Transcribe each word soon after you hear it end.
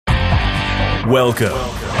Welcome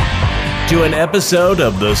to an episode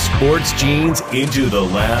of the Sports Genes Into the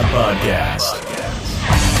Lab podcast,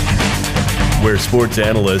 where sports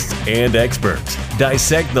analysts and experts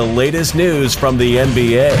dissect the latest news from the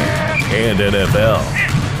NBA and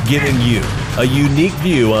NFL, giving you a unique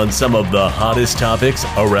view on some of the hottest topics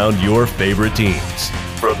around your favorite teams.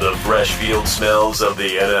 From the fresh field smells of the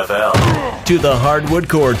NFL to the hardwood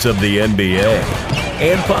courts of the NBA,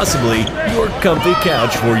 and possibly your comfy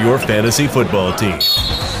couch for your fantasy football team.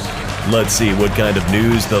 Let's see what kind of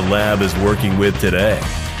news the lab is working with today.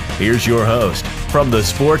 Here's your host from the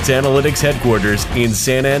Sports Analytics headquarters in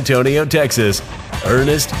San Antonio, Texas,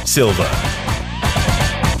 Ernest Silva.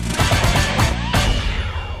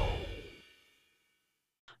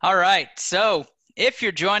 All right, so if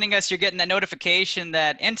you're joining us, you're getting that notification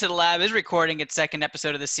that Into the Lab is recording its second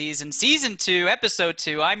episode of the season. Season 2, Episode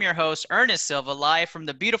 2. I'm your host, Ernest Silva, live from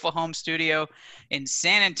the beautiful home studio in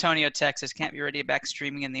San Antonio, Texas. Can't be ready back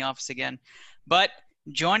streaming in the office again. But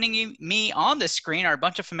joining me on the screen are a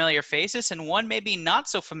bunch of familiar faces and one maybe not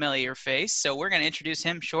so familiar face. So we're going to introduce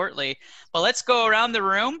him shortly. But let's go around the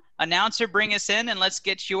room. Announcer, bring us in, and let's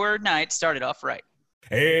get your night started off right.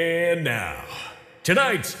 And now,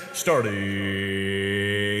 tonight's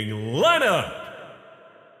starting lineup.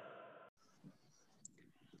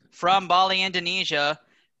 From Bali, Indonesia,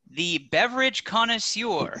 the beverage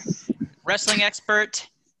connoisseur, wrestling expert,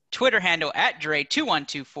 Twitter handle at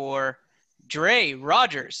Dre2124, Dre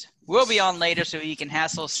Rogers. We'll be on later so he can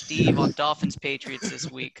hassle Steve on Dolphins Patriots this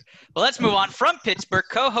week. But let's move on. From Pittsburgh,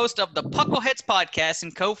 co-host of the Puckleheads podcast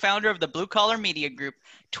and co-founder of the Blue Collar Media Group,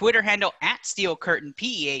 Twitter handle at Steel Curtain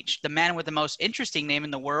PEH, the man with the most interesting name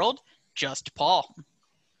in the world, Just Paul.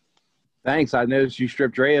 Thanks. I noticed you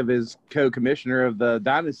stripped Dre of his co-commissioner of the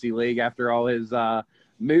Dynasty League after all his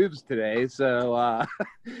moves today. So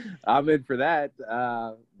I'm in for that.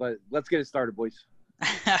 But let's get it started, boys.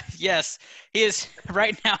 Yes, he is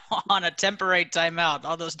right now on a temporary timeout.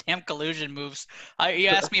 All those damn collusion moves. He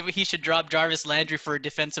asked me if he should drop Jarvis Landry for a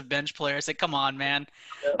defensive bench player. I said, come on, man.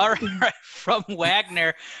 All right, from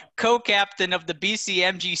Wagner, co-captain of the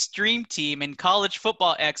BCMG stream team and college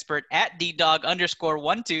football expert at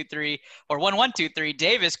DDog_123 or 1123,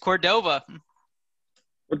 Davis Cordova.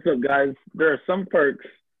 What's up, guys? There are some perks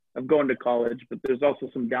of going to college, but there's also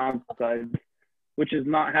some downsides, which is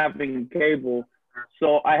not having cable.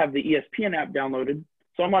 So I have the ESPN app downloaded.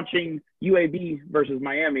 So I'm watching UAB versus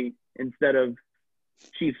Miami instead of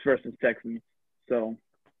Chiefs versus Texans. So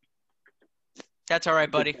that's all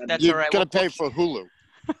right, buddy. That's all right. You're going to pay for Hulu.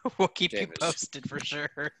 We'll keep you posted for sure.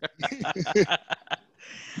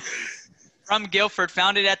 From Guilford,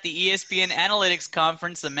 founded at the ESPN Analytics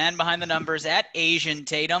Conference, the man behind the numbers at Asian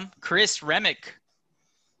Tatum, Chris Remick.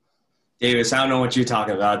 Davis, I don't know what you're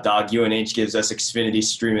talking about, dog. UNH gives us Xfinity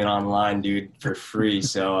streaming online, dude, for free.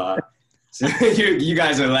 So, you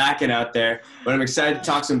guys are lacking out there. But I'm excited to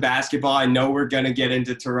talk some basketball. I know we're going to get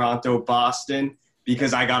into Toronto, Boston,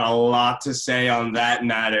 because I got a lot to say on that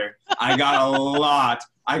matter. I got a lot.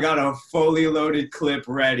 I got a fully loaded clip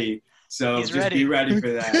ready. So be ready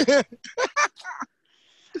for that.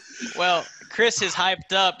 Well, Chris is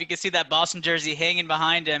hyped up. You can see that Boston jersey hanging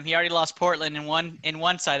behind him. He already lost Portland in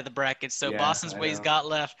one side of the bracket, so yeah, Boston's what he's got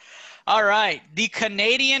left. All right, the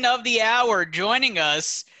Canadian of the hour joining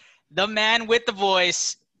us, the man with the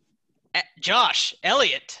voice, Josh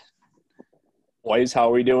Elliott. Boys, how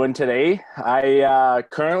are we doing today? I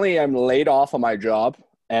currently am laid off of my job,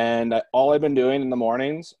 and all I've been doing in the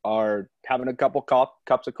mornings are having a couple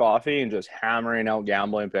cups of coffee and just hammering out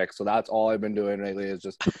gambling picks. So that's all I've been doing lately is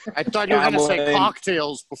just I thought you were going to say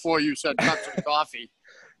cocktails before you said cups of coffee.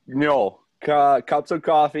 No, cups of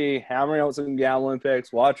coffee, hammering out some gambling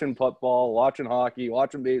picks, watching football, watching hockey,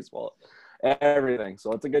 watching baseball, everything.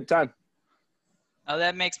 So it's a good time. Oh,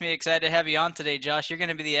 that makes me excited to have you on today, Josh. You're going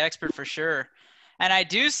to be the expert for sure. And I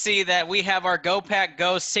do see that we have our Go Pack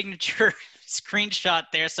Go signature screenshot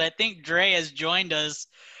there. So I think Dre has joined us.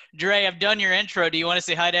 Dre, I've done your intro. Do you want to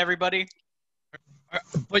say hi to everybody?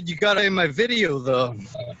 But you got it in my video, though.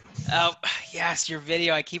 Oh, yes, your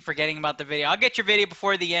video. I keep forgetting about the video. I'll get your video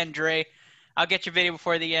before the end, Dre. I'll get your video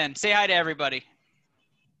before the end. Say hi to everybody.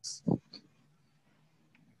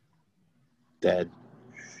 Dead.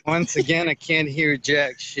 Once again, I can't hear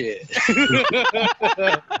jack shit.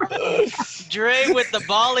 Dre with the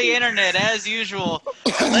Bali internet, as usual.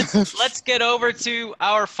 Let's get over to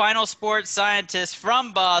our final sports scientist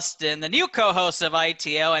from Boston, the new co-host of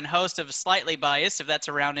ITL and host of Slightly Biased, if that's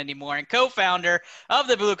around anymore, and co-founder of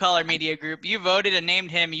the Blue Collar Media Group. You voted and named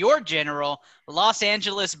him your general, Los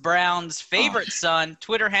Angeles Browns' favorite son,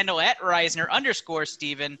 Twitter handle at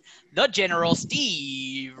Reisner_Steven, the General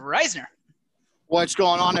Steve Reisner. What's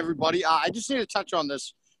going on, everybody? I just need to touch on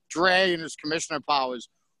this. Dre and his commissioner powers.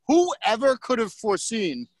 Whoever could have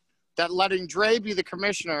foreseen that letting Dre be the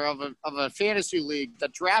commissioner of a fantasy league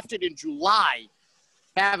that drafted in July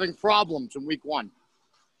having problems in week 1?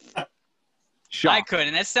 Shock. I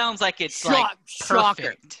couldn't. It sounds like it's Shocker.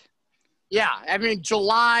 perfect. Yeah, I mean,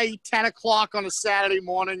 July, 10 o'clock on a Saturday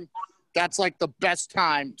morning, that's like the best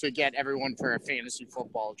time to get everyone for a fantasy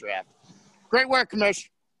football draft. Great work, Commish.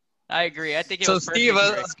 I agree. I think it So, was Steve,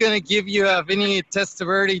 perfect. I was going to give you a Vinny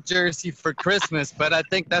Testaverde jersey for Christmas, but I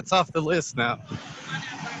think that's off the list now.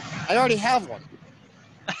 I already have one.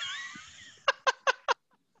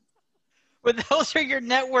 But those are your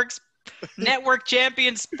network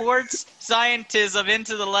champion sports scientists of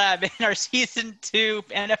Into the Lab in our season 2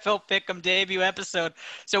 NFL Pick'em debut episode.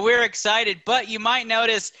 So we're excited, but you might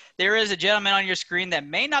notice there is a gentleman on your screen that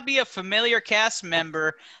may not be a familiar cast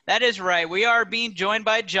member. That is right. We are being joined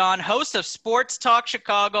by John, host of Sports Talk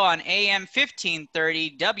Chicago on AM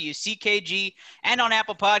 1530 WCKG and on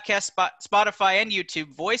Apple Podcasts, Spotify, and YouTube,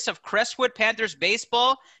 voice of Crestwood Panthers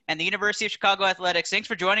baseball and the University of Chicago Athletics. Thanks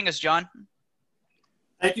for joining us, John.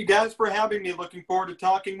 Thank you guys for having me. Looking forward to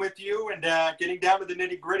talking with you and getting down to the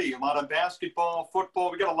nitty-gritty. A lot of basketball,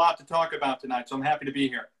 football. We got a lot to talk about tonight, so I'm happy to be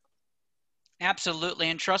here.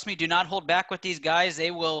 Absolutely. And trust me, do not hold back with these guys.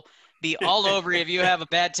 They will be all over you if you have a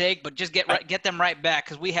bad take, but just get them right back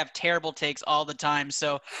because we have terrible takes all the time.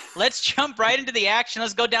 So let's jump right into the action.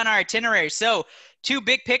 Let's go down our itinerary. So 2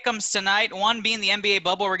 big pick'ems tonight, one being the NBA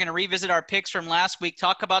bubble. We're going to revisit our picks from last week,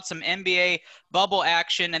 talk about some NBA bubble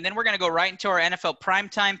action, and then we're going to go right into our NFL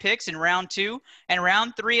primetime picks in round 2. And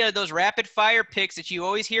round 3 are those rapid-fire picks that you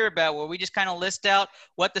always hear about where we just kind of list out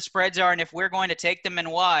what the spreads are and if we're going to take them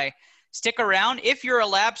and why. Stick around. If you're a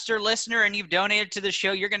Labster listener and you've donated to the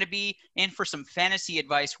show, you're going to be in for some fantasy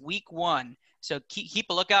advice week 1. So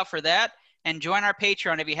keep a lookout for that. And join our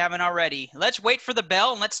Patreon if you haven't already. Let's wait for the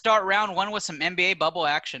bell, and let's start round 1 with some NBA bubble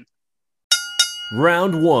action.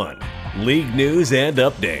 Round 1, league news and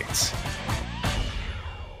updates.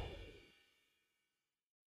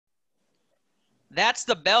 That's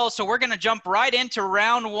the bell, so we're going to jump right into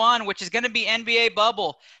round 1, which is going to be NBA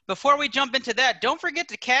bubble. Before we jump into that, don't forget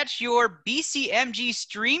to catch your BCMG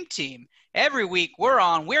stream team. Every week we're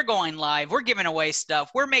going live, we're giving away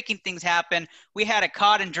stuff, we're making things happen. We had a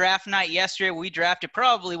COD and draft night yesterday. We drafted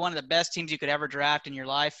probably one of the best teams you could ever draft in your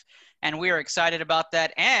life, and we are excited about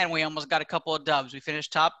that. And we almost got a couple of dubs. We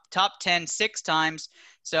finished top 10 6 times,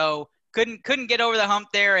 so couldn't get over the hump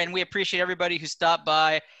there. And we appreciate everybody who stopped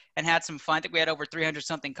by and had some fun. I think we had over 300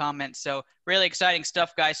 something comments, so really exciting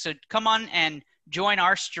stuff, guys. So come on and join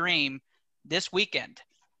our stream this weekend.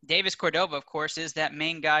 Davis Cordova, of course, is that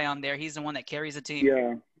main guy on there. He's the one that carries the team.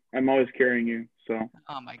 Yeah, I'm always carrying you. So.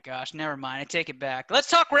 Oh, my gosh. Never mind. I take it back. Let's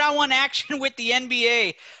talk round 1 action with the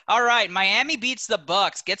NBA. All right. Miami beats the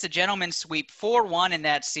Bucks, gets a gentleman's sweep 4-1 in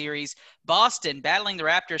that series. Boston battling the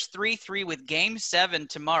Raptors 3-3 with Game 7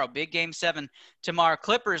 tomorrow. Big Game 7 tomorrow.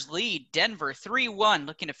 Clippers lead Denver 3-1,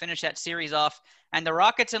 looking to finish that series off. And the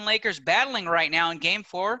Rockets and Lakers battling right now in Game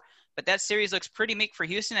 4. But that series looks pretty meek for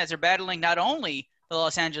Houston as they're battling not only the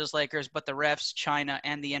Los Angeles Lakers, but the refs, China,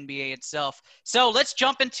 and the NBA itself. So let's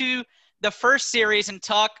jump into the first series and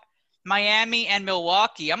talk Miami and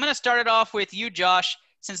Milwaukee. I'm going to start it off with you, Josh,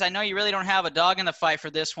 since I know you really don't have a dog in the fight for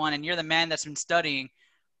this one, and you're the man that's been studying.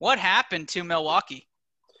 What happened to Milwaukee?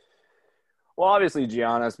 Well, obviously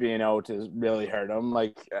Giannis being out has really hurt him.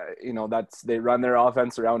 They run their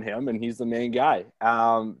offense around him, and he's the main guy.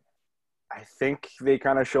 I think they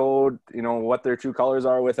kind of showed, what their true colors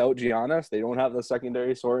are without Giannis. They don't have the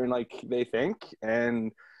secondary scoring like they think.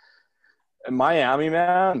 And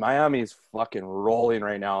Miami's fucking rolling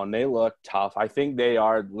right now, and they look tough. I think they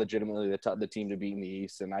are legitimately the team to beat in the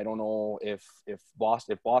East. And I don't know if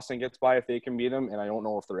Boston gets by, if they can beat them, and I don't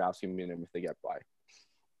know if the Raps can beat them if they get by.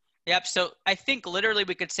 Yep. So I think literally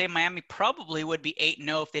we could say Miami probably would be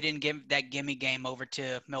 8-0 if they didn't give that gimme game over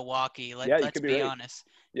to Milwaukee. Let's be right. Honest.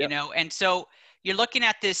 Yep. And so you're looking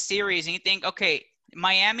at this series and you think, okay,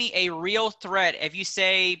 Miami, a real threat. If you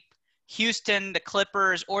say Houston, the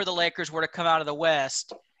Clippers, or the Lakers were to come out of the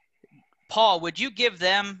West, Paul, would you give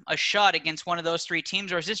them a shot against one of those 3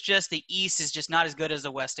 teams, or is this just the East is just not as good as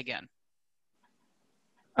the West again?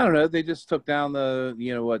 I don't know. They just took down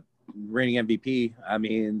the, reigning MVP. I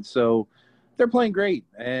mean, so they're playing great.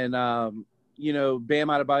 And, Bam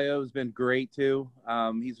Adebayo has been great too.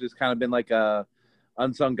 He's just kind of been like a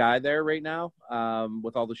unsung guy there right now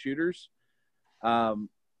with all the shooters.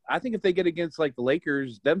 I think if they get against like the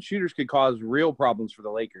Lakers, them shooters could cause real problems for the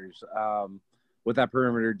Lakers with that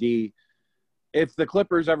perimeter D. If the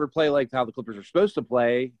Clippers ever play like how the Clippers are supposed to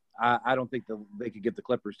play, I don't think they could give the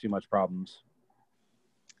Clippers too much problems.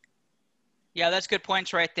 Yeah, that's good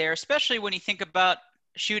points right there, especially when you think about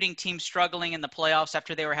shooting teams struggling in the playoffs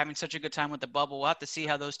after they were having such a good time with the bubble. We'll have to see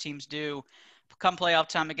how those teams do come playoff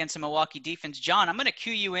time against the Milwaukee defense. John, I'm going to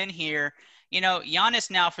cue you in here. You know,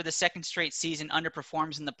 Giannis now for the second straight season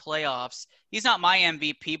underperforms in the playoffs. He's not my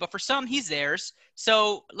MVP, but for some, he's theirs.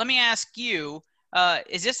 So let me ask you,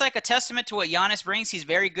 is this like a testament to what Giannis brings? He's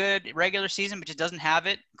very good regular season, but just doesn't have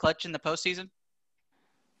it clutch in the postseason?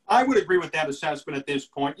 I would agree with that assessment at this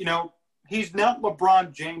point. You know, he's not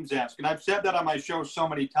LeBron James-esque, and I've said that on my show so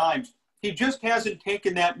many times. He just hasn't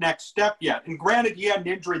taken that next step yet. And granted, he had an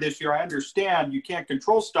injury this year. I understand you can't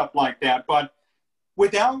control stuff like that. But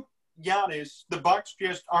without Giannis, the Bucks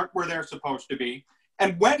just aren't where they're supposed to be.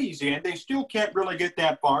 And when he's in, they still can't really get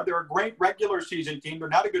that far. They're a great regular season team. They're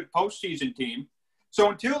not a good postseason team.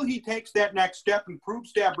 So until he takes that next step and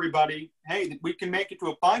proves to everybody, hey, that we can make it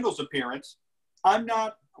to a finals appearance, I'm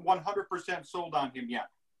not 100% sold on him yet.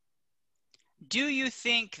 Do you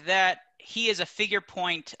think that he is a figure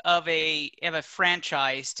point of a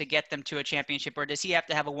franchise to get them to a championship, or does he have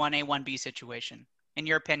to have a 1A, 1B situation, in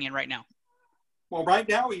your opinion, right now? Well, right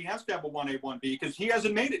now he has to have a 1A, 1B because he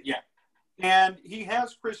hasn't made it yet. And he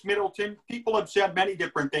has Chris Middleton. People have said many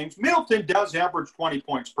different things. Middleton does average 20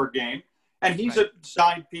 points per game, and he's a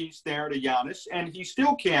side piece there to Giannis, and he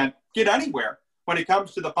still can't get anywhere when it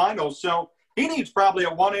comes to the finals. So he needs probably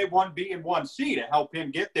a 1A, 1B, and 1C to help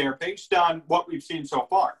him get there based on what we've seen so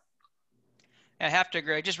far. I have to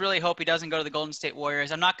agree. I just really hope he doesn't go to the Golden State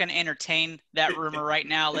Warriors. I'm not going to entertain that rumor right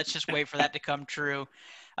now. Let's just wait for that to come true.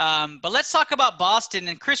 But let's talk about Boston.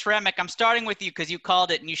 And Chris Remick, I'm starting with you because you called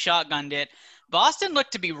it and you shotgunned it. Boston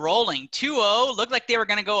looked to be rolling 2-0. Looked like they were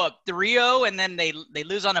going to go up 3-0, and then they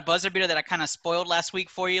lose on a buzzer beater that I kind of spoiled last week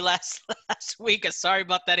for you last week. Sorry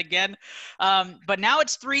about that again. But now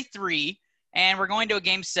it's 3-3, and we're going to a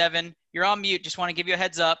Game 7. You're on mute. Just want to give you a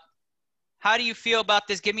heads up. How do you feel about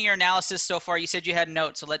this? Give me your analysis so far. You said you had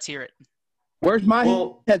notes, so let's hear it. Where's my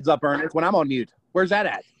heads up, Ernest, when I'm on mute? Where's that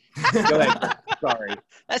at? Go ahead. Sorry.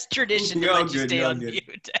 That's tradition to let you stay on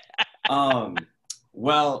mute.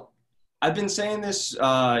 Well, I've been saying this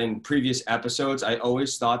in previous episodes. I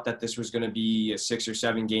always thought that this was going to be a 6 or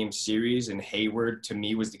 7 game series, and Hayward, to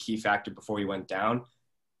me, was the key factor before he went down.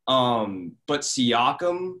 But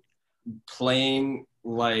Siakam playing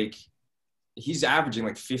like – he's averaging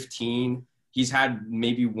like 15. He's had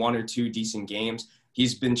maybe 1 or 2 decent games.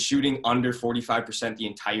 He's been shooting under 45% the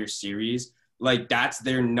entire series. Like, that's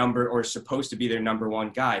their number, or supposed to be their number one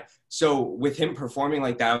guy. So with him performing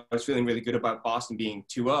like that, I was feeling really good about Boston being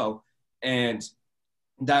 2-0. And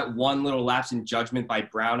that one little lapse in judgment by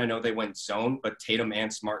Brown, I know they went zone, but Tatum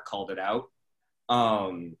and Smart called it out.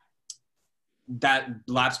 That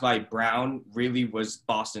lapse by Brown really was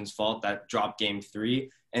Boston's fault. That dropped Game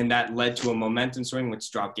 3, and that led to a momentum swing,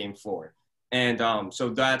 which dropped Game 4. And so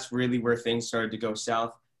that's really where things started to go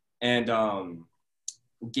south. And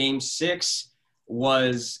Game 6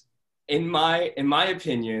 was, in my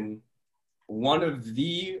opinion, one of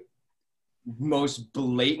the most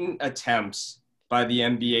blatant attempts by the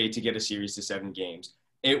NBA to get a series to 7 games.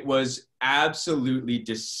 It was absolutely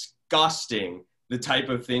disgusting, the type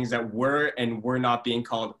of things that were and were not being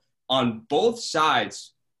called on both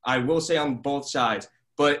sides. I will say on both sides,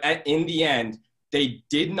 but in the end, they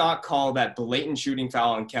did not call that blatant shooting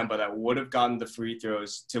foul on Kemba that would have gotten the free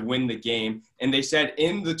throws to win the game. And they said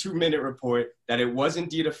in the 2-minute report that it was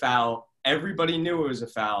indeed a foul. Everybody knew it was a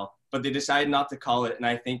foul, but they decided not to call it. And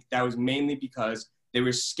I think that was mainly because they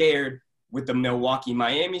were scared with the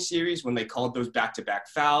Milwaukee-Miami series when they called those back-to-back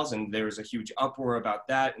fouls, and there was a huge uproar about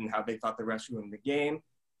that and how they thought the refs ruined the game.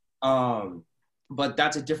 But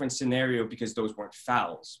that's a different scenario because those weren't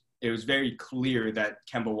fouls. It was very clear that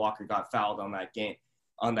Kemba Walker got fouled on that game,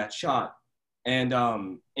 on that shot. And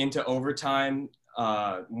into overtime,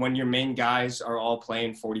 when your main guys are all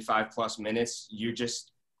playing 45-plus minutes, you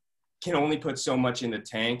just can only put so much in the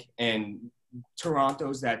tank. And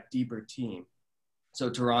Toronto's that deeper team. So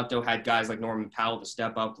Toronto had guys like Norman Powell to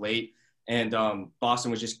step up late, and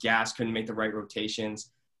Boston was just gassed, couldn't make the right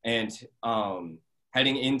rotations. And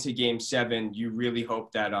heading into Game 7, you really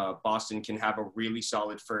hope that Boston can have a really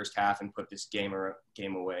solid first half and put this game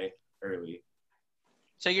away early.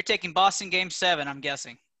 So you're taking Boston Game 7, I'm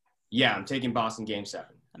guessing. Yeah, I'm taking Boston Game 7.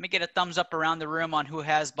 Let me get a thumbs up around the room on who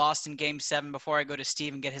has Boston Game 7 before I go to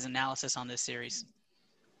Steve and get his analysis on this series.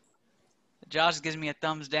 Josh gives me a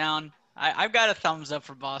thumbs down. I've got a thumbs up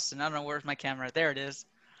for Boston. I don't know, where's my camera? There it is.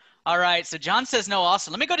 All right, so John says no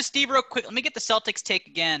also. Let me go to Steve real quick. Let me get the Celtics take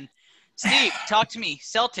again. Steve, talk to me.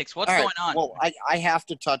 Celtics, what's going on? Well, I have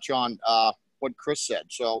to touch on what Chris said.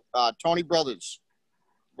 So, Tony Brothers,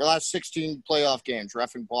 the last 16 playoff games,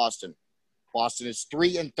 reffing Boston. Boston is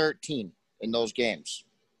 3-13 in those games.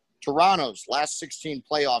 Toronto's last 16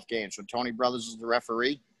 playoff games when Tony Brothers is the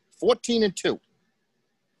referee, 14-2.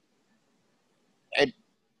 And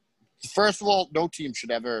first of all,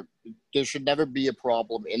 there should never be a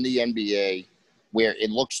problem in the NBA where it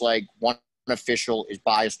looks like one official is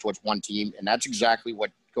biased towards one team, and that's exactly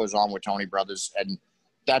what goes on with Tony Brothers, and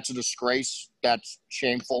that's a disgrace. That's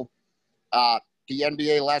shameful. The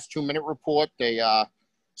NBA last 2-minute report, they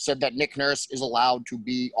said that Nick Nurse is allowed to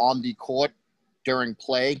be on the court during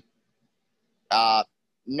play.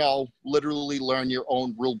 No, literally learn your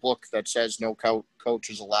own rule book that says no coach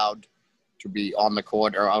is allowed to be on the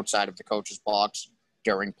court or outside of the coach's box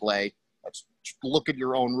during play. Let's look at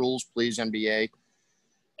your own rules, please, NBA.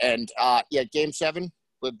 And, Game 7,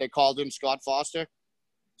 they called in Scott Foster.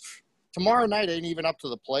 Tomorrow night ain't even up to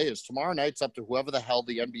the players. Tomorrow night's up to whoever the hell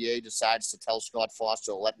the NBA decides to tell Scott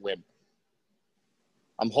Foster to let win.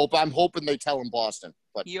 I'm hoping they tell him Boston.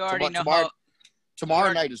 But you already know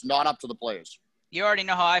tomorrow night is not up to the players. You already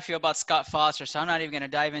know how I feel about Scott Foster, so I'm not even going to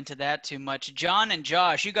dive into that too much. John and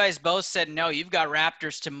Josh, you guys both said no. You've got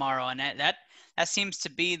Raptors tomorrow, and that seems to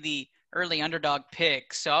be the early underdog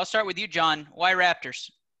pick. So I'll start with you, John. Why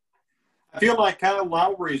Raptors? I feel like Kyle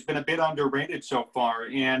Lowry has been a bit underrated so far,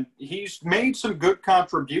 and he's made some good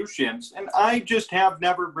contributions. And I just have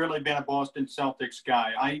never really been a Boston Celtics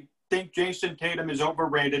guy. I think Jason Tatum is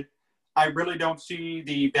overrated. I really don't see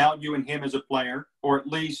the value in him as a player, or at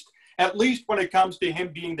least when it comes to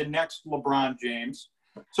him being the next LeBron James.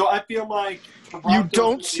 So I feel like you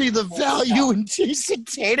don't see the value in Jason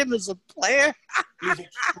Tatum as a player. He's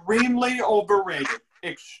extremely overrated.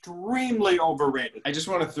 Extremely overrated. I just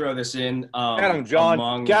want to throw this in. Get him, John.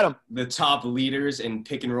 Among Get him. The top leaders in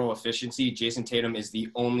pick and roll efficiency, Jason Tatum is the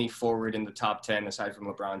only forward in the top 10 aside from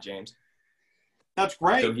LeBron James. That's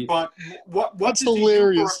great, So but what does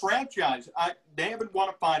hilarious. he do for a franchise? They haven't won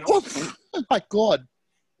a final. Oh my God.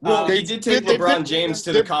 Well, he did take LeBron James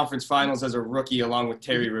to the conference finals as a rookie along with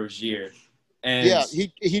Terry Rozier. And yeah,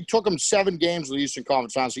 he took him 7 games in the Eastern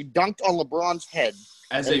Conference Finals. He dunked on LeBron's head.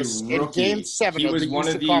 As a rookie, in Game 7 he of was the one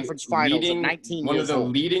Eastern of the Conference Finals at leading, 19 one years of the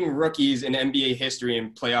old. leading rookies in NBA history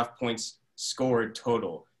in playoff points scored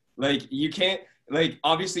total. Like, you can't – like,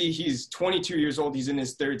 obviously, he's 22 years old. He's in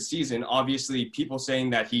his 3rd season. Obviously, people saying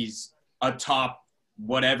that he's a top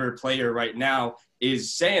whatever player right now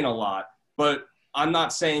is saying a lot. But I'm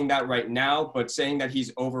not saying that right now, but saying that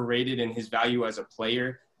he's overrated in his value as a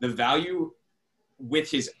player. The value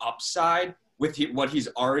with his upside, with what he's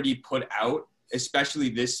already put out, especially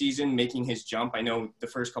this season, making his jump. I know the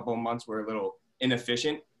first couple of months were a little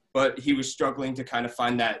inefficient, but he was struggling to kind of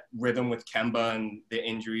find that rhythm with Kemba and the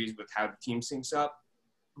injuries with how the team syncs up.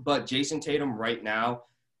 But Jason Tatum right now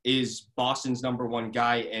is Boston's number 1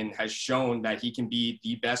 guy and has shown that he can be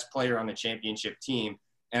the best player on a championship team.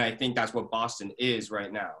 And I think that's what Boston is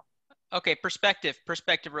right now. Okay, perspective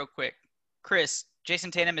real quick. Chris,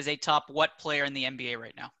 Jason Tatum is a top what player in the NBA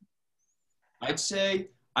right now?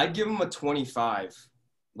 I'd give him a 25.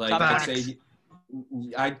 Like,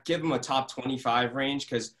 I'd give him a top 25 range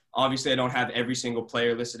because obviously I don't have every single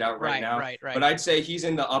player listed out right now. Right. But I'd say he's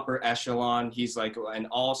in the upper echelon. He's like an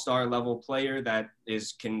all-star level player that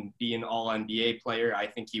can be an all-NBA player. I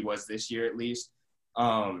think he was this year at least.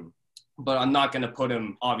 But I'm not going to put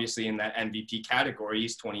him obviously in that MVP category.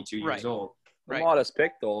 He's 22 years old. Right. Modest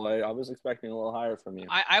pick, though. I was expecting a little higher from you.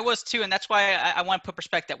 I was too, and that's why I want to put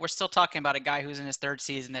perspective. We're still talking about a guy who's in his 3rd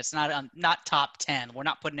season that's not top 10. We're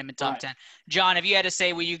not putting him in top 10. John, if you had to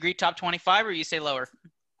say, will you agree top 25 or you say lower?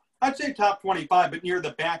 I'd say top 25, but near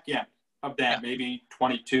the back end of that, maybe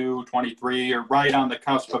 22, 23, or right on the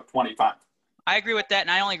cusp of 25. I agree with that,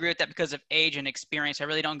 and I only agree with that because of age and experience. I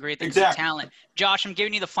really don't agree with the talent. Josh, I'm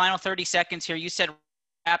giving you the final 30 seconds here. You said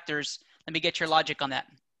Raptors. Let me get your logic on that.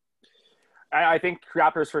 I think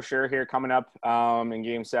Raptors for sure here coming up in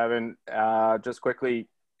Game 7. Just quickly,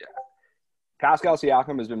 Pascal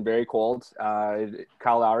Siakam has been very cold.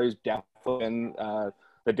 Kyle Lowry's definitely been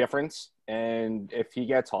the difference. And if he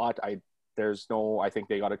gets hot, I think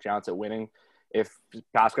they got a chance at winning. If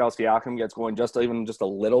Pascal Siakam gets going just a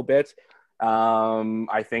little bit,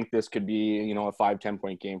 I think this could be, a 5-10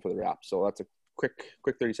 point game for the Raps. So that's a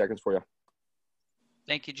quick 30 seconds for you.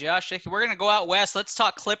 Thank you, Josh. We're going to go out west. Let's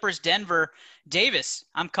talk Clippers, Denver. Davis,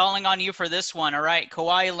 I'm calling on you for this one. All right.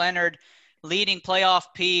 Kawhi Leonard leading playoff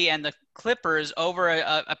P and the Clippers over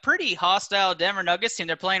a pretty hostile Denver Nuggets team.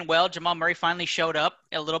 They're playing well. Jamal Murray finally showed up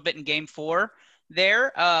a little bit in Game 4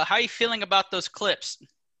 there. How are you feeling about those Clips?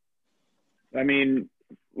 I mean,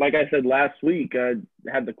 like I said last week, I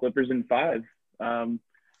had the Clippers in 5.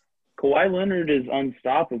 Kawhi Leonard is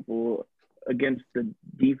unstoppable against the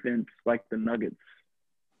defense like the Nuggets.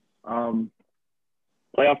 Playoff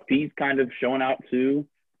P's kind of showing out too.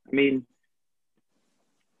 I mean,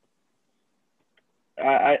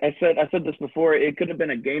 I said this before. It could have been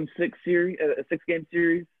a Game 6 series, a 6-game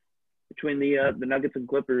series between the Nuggets and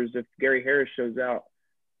Clippers if Gary Harris shows out.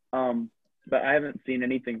 But I haven't seen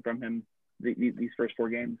anything from him these first 4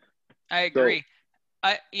 games. I agree.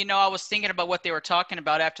 I was thinking about what they were talking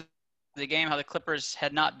about after the game, how the Clippers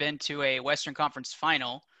had not been to a Western Conference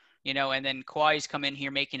final, and then Kawhi's come in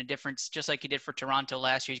here making a difference, just like he did for Toronto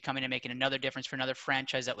last year. He's coming in making another difference for another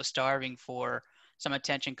franchise that was starving for some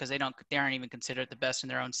attention because they aren't even considered the best in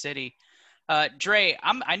their own city. Dre,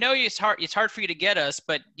 I know it's hard for you to get us,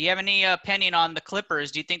 but do you have any opinion on the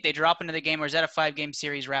Clippers? Do you think they drop into the game, or is that a 5-game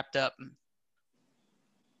series wrapped up?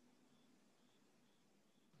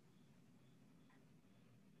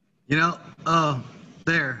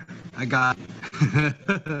 There, I got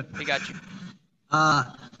it. We got you.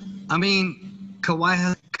 I mean,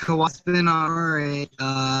 Kawhi's been alright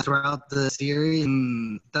throughout the series,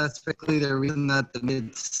 and that's basically the reason that the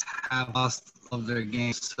Knicks have lost all of their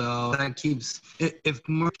games. So that keeps if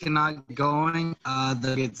more cannot get going,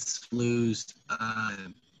 the Knicks lose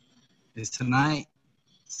is tonight.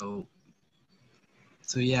 So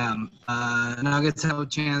yeah, Nuggets have a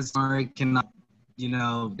chance. Murray cannot,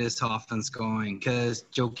 this offense going because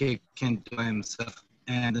Jokic can't do it himself,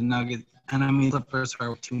 and the Nuggets. And I mean, Clippers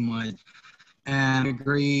are too much. And I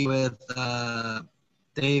agree with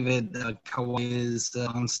David. Kawhi is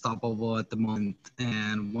unstoppable at the moment.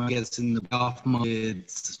 And when he gets in the playoff mode,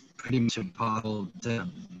 it's pretty much impossible to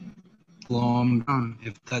slow him down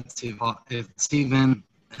if it's even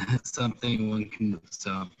something one can do.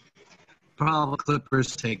 So probably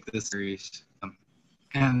Clippers take this series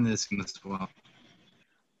and this game as well.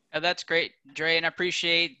 That's great, Dre, and I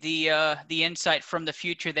appreciate the insight from the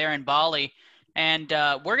future there in Bali. And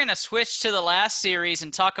we're going to switch to the last series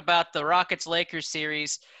and talk about the Rockets-Lakers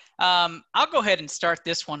series. I'll go ahead and start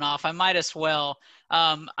this one off. I might as well.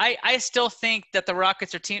 I still think that the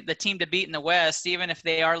Rockets are the team to beat in the West, even if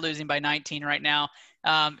they are losing by 19 right now.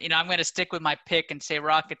 I'm going to stick with my pick and say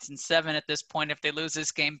Rockets in 7 at this point if they lose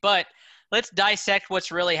this game. But let's dissect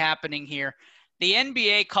what's really happening here. The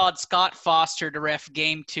NBA called Scott Foster to ref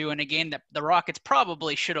Game 2 in a game that the Rockets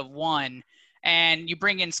probably should have won. And you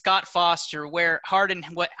bring in Scott Foster, where Harden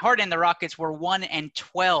and the Rockets were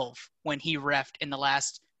 1-12 when he refed in the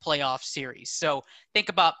last playoff series. So think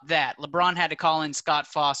about that. LeBron had to call in Scott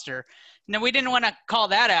Foster. Now, we didn't want to call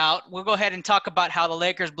that out. We'll go ahead and talk about how the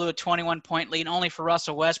Lakers blew a 21-point lead only for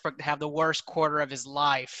Russell Westbrook to have the worst quarter of his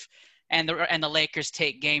life. And the Lakers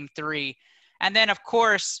take Game 3. And then, of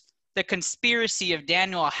course, the conspiracy of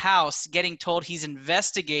Daniel House getting told he's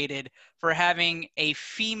investigated for having a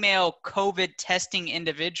female COVID testing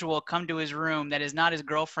individual come to his room that is not his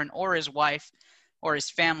girlfriend or his wife or his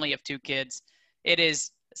family of 2 kids. It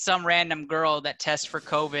is some random girl that tests for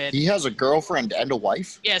COVID. He has a girlfriend and a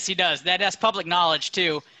wife? Yes, he does. That's public knowledge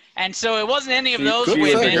too. And so it wasn't any of those Good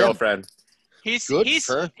women. for the girlfriend. He's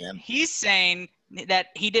him. He's saying that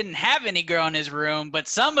he didn't have any girl in his room, but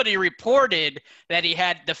somebody reported that he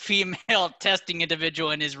had the female testing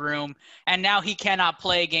individual in his room, and now he cannot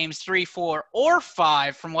play games 3, 4, or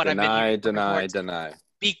 5 from what I've been hearing. Deny.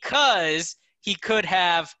 Because he could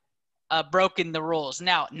have broken the rules.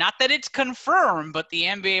 Now, not that it's confirmed, but the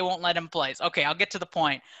NBA won't let him play. Okay, I'll get to the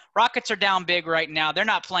point. Rockets are down big right now. They're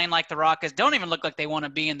not playing like the Rockets. Don't even look like they want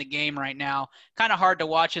to be in the game right now. Kind of hard to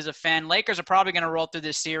watch as a fan. Lakers are probably going to roll through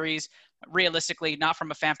this series. Realistically, not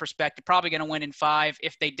from a fan perspective, probably going to win in 5.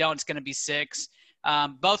 If they don't, it's going to be 6.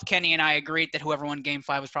 Both Kenny and I agreed that whoever won Game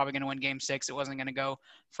 5 was probably going to win Game 6. It wasn't going to go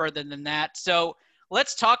further than that. So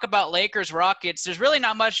let's talk about Lakers-Rockets. There's really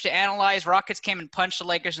not much to analyze. Rockets came and punched the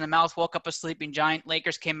Lakers in the mouth, woke up a sleeping giant.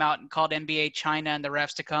 Lakers came out and called NBA China and the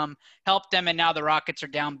refs to come help them, and now the Rockets are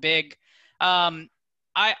down big. I'm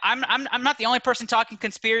not the only person talking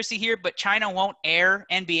conspiracy here, but China won't air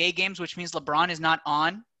NBA games, which means LeBron is not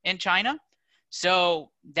on in China. So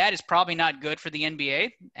that is probably not good for the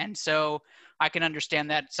NBA. And so I can understand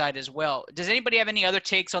that side as well. Does anybody have any other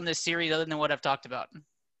takes on this series other than what I've talked about?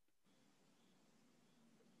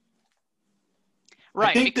 Right.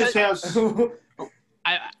 I think this has.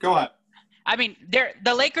 Go ahead. I mean,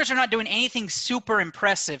 the Lakers are not doing anything super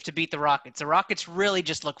impressive to beat the Rockets. The Rockets really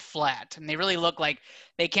just look flat, and they really look like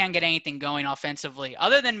they can't get anything going offensively,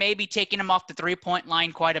 other than maybe taking them off the three-point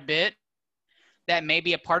line quite a bit. That may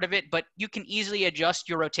be a part of it, but you can easily adjust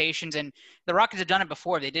your rotations, and the Rockets have done it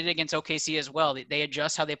before. They did it against OKC as well. They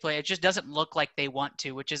adjust how they play. It just doesn't look like they want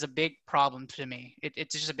to, which is a big problem to me.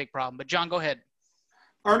 It's just a big problem. But, John, go ahead.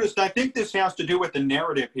 Ernest, I think this has to do with the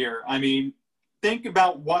narrative here. I mean, think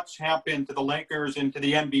about what's happened to the Lakers and to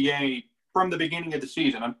the NBA from the beginning of the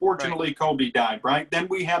season. Unfortunately, Kobe died, right? Then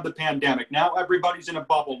we have the pandemic. Now everybody's in a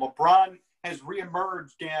bubble. LeBron has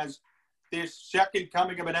reemerged as this second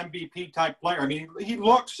coming of an MVP type player. I mean, he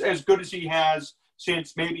looks as good as he has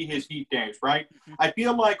since maybe his Heat days, right? I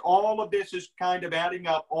feel like all of this is kind of adding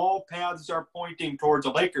up. All paths are pointing towards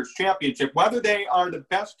a Lakers championship. Whether they are the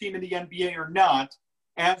best team in the NBA or not,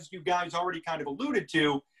 as you guys already kind of alluded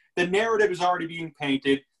to, the narrative is already being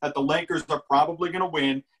painted that the Lakers are probably going to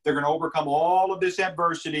win. They're going to overcome all of this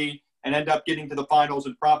adversity and end up getting to the finals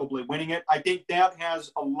and probably winning it. I think that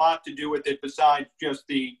has a lot to do with it besides just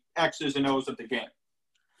the X's and O's of the game.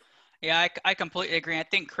 Yeah, I completely agree. I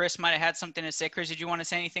think Chris might have had something to say. Chris, did you want to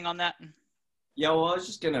say anything on that? Yeah, well, I was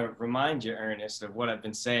just going to remind you, Ernest, of what I've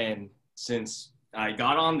been saying since I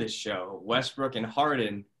got on this show. Westbrook and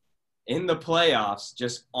Harden in the playoffs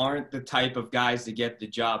just aren't the type of guys to get the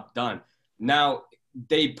job done. Now,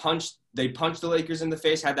 they punched the Lakers in the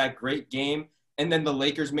face, had that great game, and then the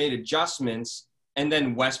Lakers made adjustments, and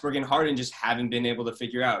then Westbrook and Harden just haven't been able to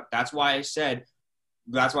figure out. That's why I said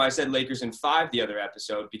Lakers in 5 the other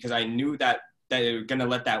episode, because I knew that they were going to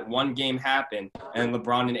let that one game happen, and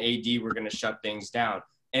LeBron and AD were going to shut things down.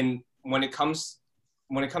 And when it comes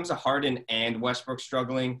to Harden and Westbrook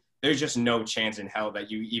struggling, there's just no chance in hell that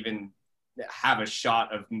you even have a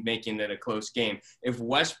shot of making it a close game. If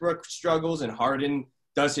Westbrook struggles and Harden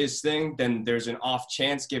does his thing, then there's an off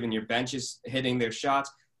chance given your bench is hitting their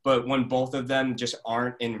shots. But when both of them just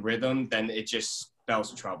aren't in rhythm, then it just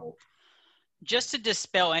spells trouble. Just to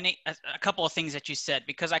dispel a couple of things that you said,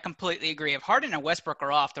 because I completely agree. If Harden and Westbrook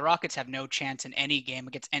are off, the Rockets have no chance in any game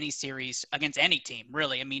against any series, against any team,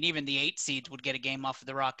 really. I mean, even the 8 seeds would get a game off of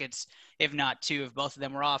the Rockets, if not 2, if both of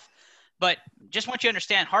them were off. But just want you to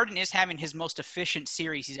understand, Harden is having his most efficient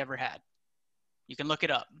series he's ever had. You can look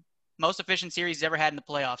it up. Most efficient series he's ever had in the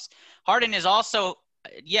playoffs. Harden is also,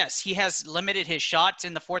 yes, he has limited his shots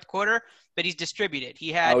in the fourth quarter, but he's distributed.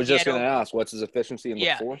 I was just going to ask, what's his efficiency in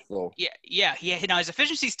the fourth, though? Yeah. His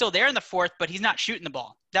efficiency's still there in the fourth, but he's not shooting the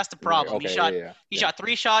ball. That's the problem. Okay, he shot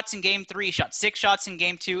 3 shots in game 3, he shot 6 shots in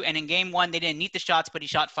game 2, and in game 1 they didn't need the shots, but he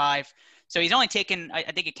shot 5. So he's only taken, I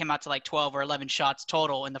think it came out to like 12 or 11 shots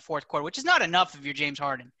total in the fourth quarter, which is not enough if you're James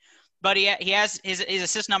Harden. But he has his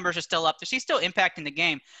assist numbers are still up there, so he's still impacting the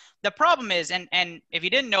game. The problem is, and if you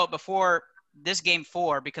didn't know it before this game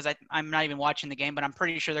 4, because I'm not even watching the game, but I'm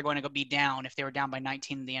pretty sure they're going to be down if they were down by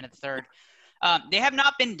 19 at the end of the third. They have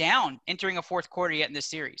not been down entering a fourth quarter yet in this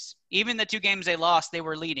series. Even the 2 games they lost, they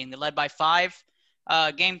were leading. They led by 5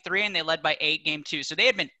 game 3, and they led by 8 game 2. So they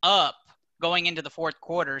had been up going into the fourth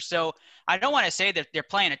quarter. So I don't want to say that they're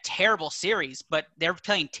playing a terrible series, but they're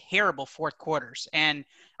playing terrible fourth quarters. And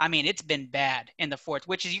I mean, it's been bad in the fourth,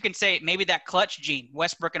 which is, you can say maybe that clutch gene,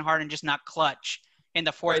 Westbrook and Harden just not clutch in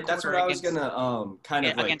the fourth quarter. That's what I was going to kind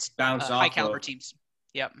of against bounce off high caliber of. teams.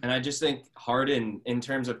 Yep. And I just think Harden, in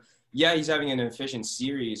terms of, yeah, he's having an efficient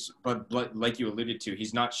series, but like you alluded to,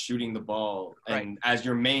 he's not shooting the ball. And as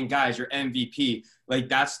your main guy, as your MVP, like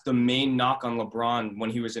that's the main knock on LeBron when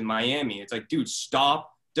he was in Miami. It's like, dude,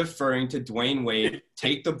 stop deferring to Dwayne Wade,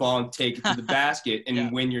 take the ball and take it to the basket and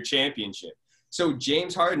win your championship. So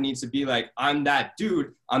James Harden needs to be like, I'm that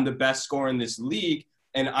dude. I'm the best scorer in this league,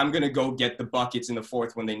 and I'm going to go get the buckets in the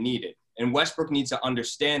fourth when they need it. And Westbrook needs to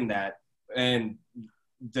understand that. And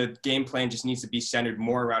the game plan just needs to be centered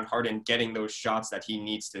more around Harden getting those shots that he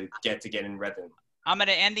needs to get in rhythm. I'm going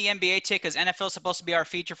to end the NBA take because NFL is supposed to be our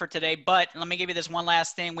feature for today. But let me give you this one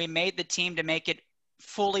last thing. We made the team to make it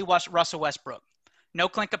fully Russell Westbrook. No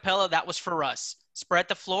Clint Capella, that was for Russ. Spread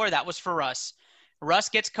the floor, that was for Russ. Russ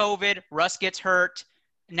gets COVID. Russ gets hurt.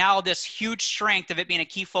 Now this huge strength of it being a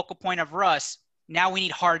key focal point of Russ, now we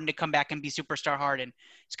need Harden to come back and be superstar Harden.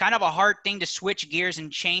 It's kind of a hard thing to switch gears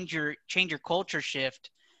and change your culture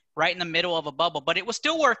shift right in the middle of a bubble. But it was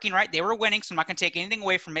still working, right? They were winning, so I'm not going to take anything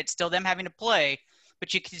away from it. It's still them having to play.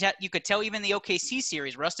 But you could tell even the OKC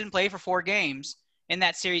series, Russ didn't play for 4 games. In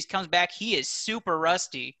that series, comes back, he is super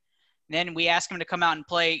rusty. And then we ask him to come out and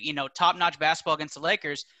play, top-notch basketball against the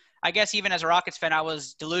Lakers. I guess even as a Rockets fan, I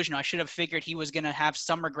was delusional. I should have figured he was going to have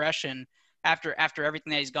some regression after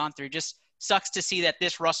everything that he's gone through. Just sucks to see that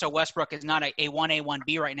this Russell Westbrook is not a 1A,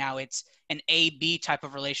 1B right now. It's an A-B type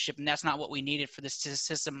of relationship, and that's not what we needed for this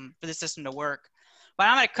system to work. But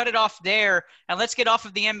I'm going to cut it off there, and let's get off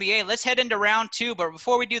of the NBA. Let's head into round 2. But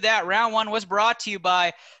before we do that, round 1 was brought to you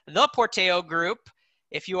by the Porteo Group.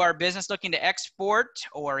 If you are a business looking to export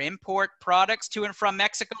or import products to and from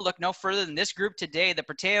Mexico, look no further than this group today. The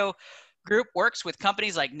Porteo Group works with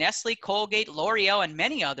companies like Nestle, Colgate, L'Oreal, and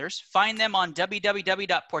many others. Find them on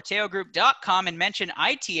www.porteogroup.com and mention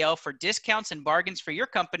ITL for discounts and bargains for your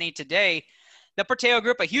company today. The Porteo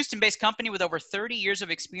Group, a Houston-based company with over 30 years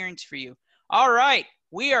of experience for you. All right,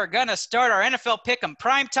 we are going to start our NFL Pick'em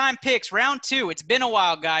Primetime Picks, round 2. It's been a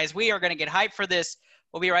while, guys. We are going to get hyped for this.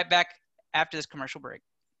 We'll be right back after this commercial break.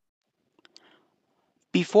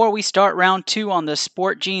 Before we start round 2 on the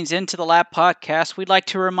Sport Genes Into the Lab podcast, we'd like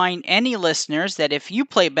to remind any listeners that if you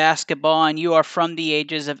play basketball and you are from the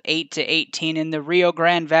ages of 8 to 18 in the Rio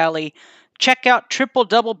Grande Valley, check out Triple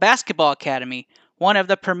Double Basketball Academy, one of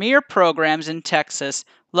the premier programs in Texas,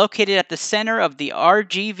 located at the center of the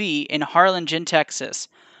RGV in Harlingen, Texas.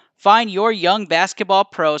 Find your young basketball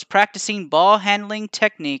pros practicing ball handling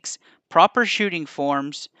techniques, proper shooting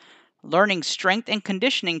forms, learning strength and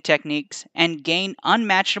conditioning techniques, and gain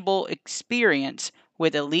unmatchable experience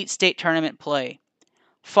with elite state tournament play.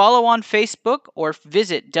 Follow on Facebook or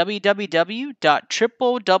visit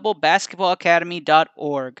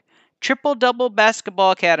www.tripledouble-basketballacademy.org. Triple Double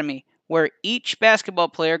Basketball Academy, where each basketball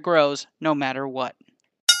player grows no matter what.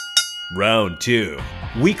 Round 2,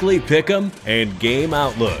 Weekly Pick'em and Game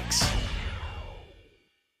Outlooks.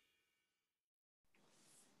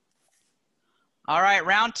 All right,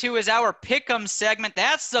 round 2 is our Pick'em segment.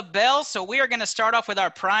 That's the bell, so we are going to start off with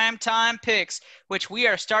our primetime picks, which we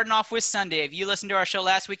are starting off with Sunday. If you listened to our show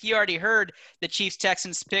last week, you already heard the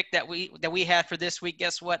Chiefs-Texans pick that we had for this week.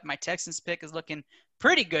 Guess what? My Texans pick is looking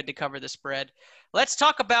pretty good to cover the spread. Let's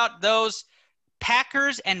talk about those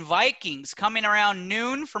Packers and Vikings coming around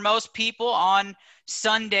noon for most people on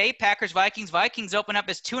Sunday. Packers-Vikings. Vikings open up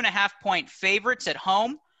as 2.5-point favorites at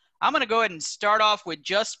home. I'm going to go ahead and start off with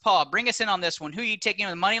Just Paul. Bring us in on this one. Who are you taking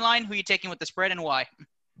with the money line? Who are you taking with the spread, and why?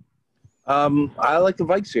 I like the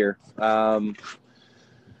Vikes here.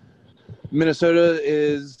 Minnesota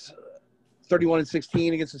is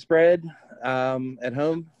 31-16 against the spread at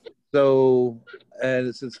home. So,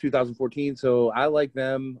 and since 2014. So I like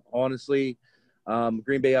them, honestly.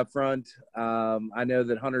 Green Bay up front. I know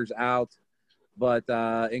that Hunter's out, but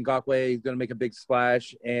Ngakoue is going to make a big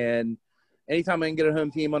splash. And anytime I can get a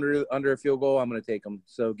home team under a field goal, I'm going to take them.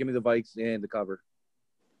 So give me the Vikes and the cover.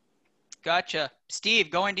 Gotcha. Steve,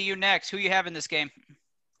 going to you next. Who you have in this game?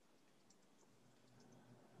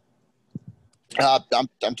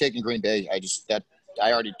 I'm taking Green Bay.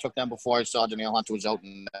 I already took them before I saw Danielle Hunter was out,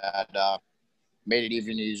 and that made it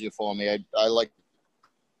even easier for me. I like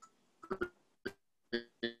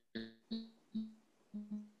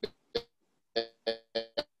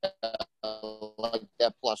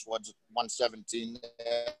that plus 117.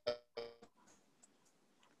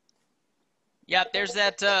 Yeah, there's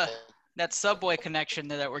that subway connection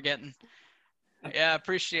there that we're getting. Yeah,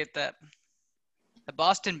 appreciate that. The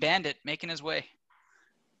Boston Bandit making his way.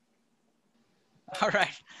 All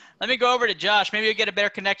right, let me go over to Josh. Maybe you'll get a better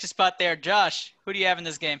connection spot there. Josh, who do you have in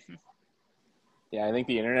this game? Yeah, I think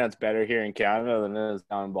the internet's better here in Canada than it is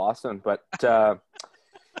down in Boston. But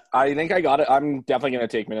I think I got it. I'm definitely going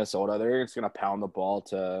to take Minnesota. They're just going to pound the ball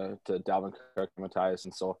to Dalvin Cook and Matthias.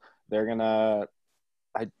 And so they're going to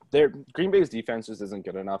 – Green Bay's defense just isn't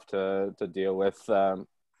good enough to deal with the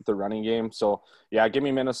running game. So, yeah, give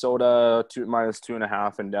me Minnesota minus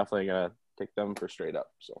 2.5, and definitely going to take them for straight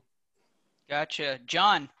up. So. Gotcha.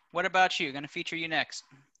 John, what about you? Going to feature you next.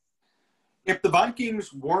 If the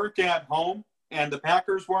Vikings weren't at home and the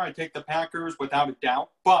Packers were, I'd take the Packers without a doubt.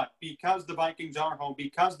 But because the Vikings are home,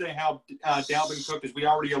 because they have Dalvin Cook, as we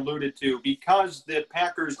already alluded to, because the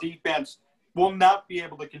Packers defense will not be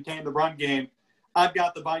able to contain the run game, I've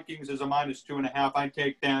got the Vikings as a minus 2.5. I'd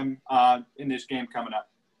take them in this game coming up.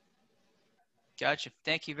 Gotcha.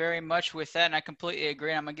 Thank you very much with that, and I completely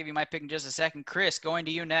agree. I'm going to give you my pick in just a second. Chris, going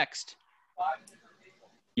to you next.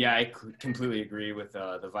 Yeah, I completely agree with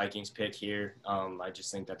the Vikings pick here. I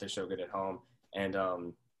just think that they're so good at home, and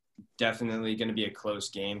definitely going to be a close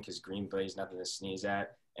game because Green Bay's nothing to sneeze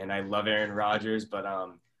at. And I love Aaron Rodgers, but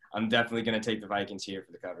I'm definitely going to take the Vikings here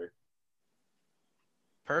for the cover.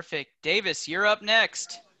 Perfect. Davis, you're up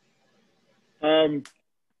next.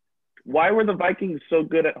 Why were the Vikings so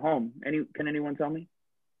good at home? Can anyone tell me?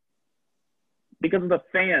 Because of the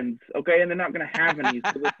fans, okay? And they're not going to have any.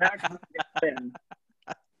 So the Packers get fans.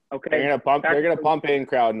 Okay. They're gonna pump in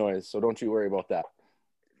crowd noise, so don't you worry about that.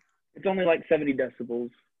 It's only like 70 decibels.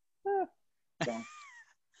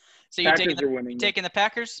 So you're taking the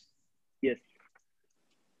Packers? Yes.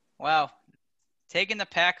 Wow. Taking the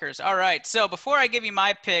Packers. All right. So before I give you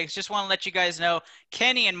my picks, just want to let you guys know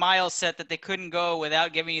Kenny and Miles said that they couldn't go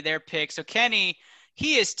without giving you their picks. So Kenny,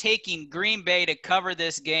 he is taking Green Bay to cover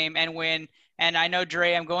this game and win And I know,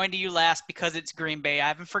 Dre, I'm going to you last because it's Green Bay. I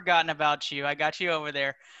haven't forgotten about you. I got you over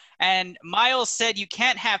there. And Miles said you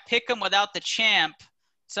can't have Pick'em without the champ.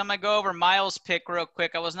 So I'm going to go over Miles' pick real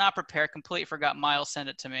quick. I was not prepared. Completely forgot Miles sent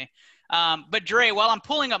it to me. But Dre, while I'm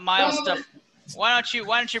pulling up Miles' stuff, why don't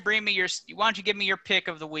you give me your pick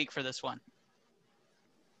of the week for this one?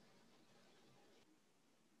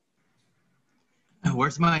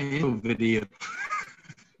 Where's my video?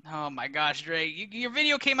 Oh my gosh, Dre! Your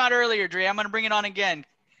video came out earlier, Dre. I'm gonna bring it on again.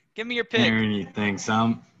 Give me your pick. Hear anything?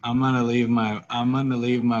 So I'm gonna leave my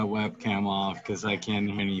webcam off because I can't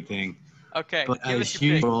hear anything. Okay. But as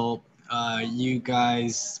usual, you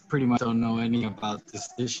guys pretty much don't know anything about this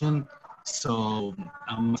edition, so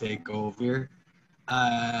I'm gonna take over.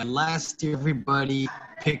 Last year, everybody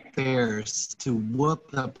picked theirs to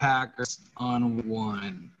whoop the Packers on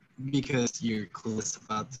one because you're clueless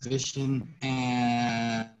about the division,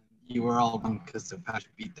 and you were all wrong because the Packers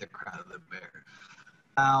beat the crap out of the Bears.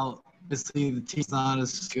 Now, obviously, the team's not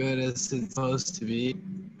as good as it's supposed to be,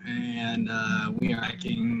 and we are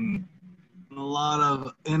lacking in a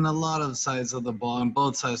lot of sides of the ball, on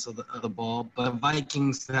both sides of the ball. But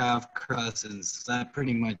Vikings have Cousins. That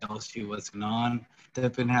pretty much tells you what's going on.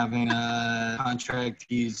 They've been having contract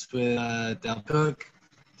fees with Del Cook.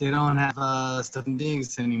 They don't have Stephen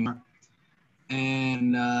Diggs anymore.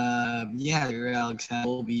 And, Alexander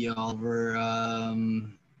will be all over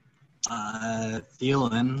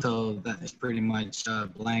Thielen. So that's pretty much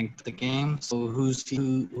blanked the game. So who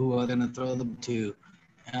are going to throw them to?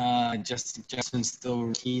 Justin's still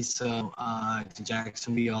rookie, so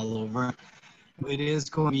Jackson will be all over. It is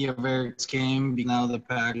going to be a very close game because now the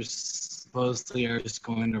Packers supposedly are just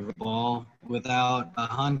going to the ball. Without a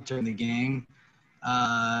Hunter in the game,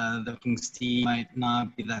 the Vikings team might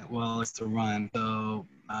not be that well as to run. So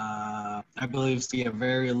I believe it's going to be a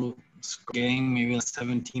very low game, maybe a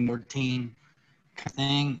 17-14 kind of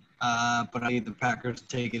thing. But I think the Packers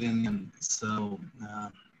take it in the end. So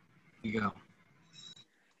there you go.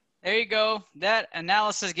 There you go. That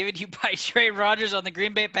analysis given to you by Trey Rogers on the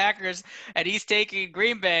Green Bay Packers, and he's taking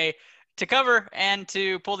Green Bay to cover and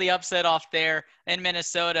to pull the upset off there in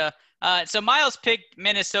Minnesota. So Miles picked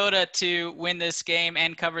Minnesota to win this game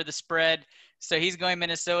and cover the spread. So he's going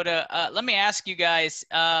Minnesota. Let me ask you guys,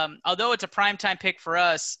 although it's a primetime pick for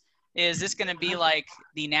us, is this going to be like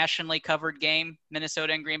the nationally covered game,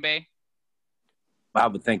 Minnesota and Green Bay? I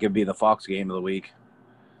would think it'd be the Fox game of the week.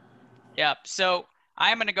 Yep. So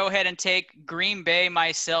I'm going to go ahead and take Green Bay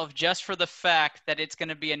myself just for the fact that it's going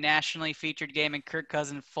to be a nationally featured game and Kirk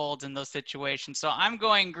Cousins folds in those situations. So I'm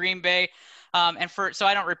going Green Bay. So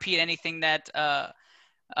I don't repeat anything that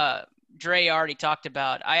Dre already talked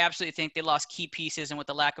about. I absolutely think they lost key pieces, and with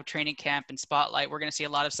the lack of training camp and spotlight, we're going to see a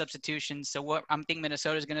lot of substitutions. So I'm thinking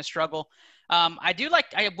Minnesota is going to struggle.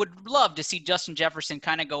 I would love to see Justin Jefferson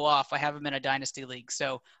kind of go off. I have him in a dynasty league,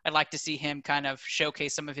 so I'd like to see him kind of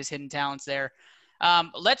showcase some of his hidden talents there.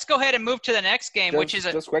 Let's go ahead and move to the next game, which is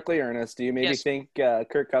just quickly, Ernest. Do you maybe think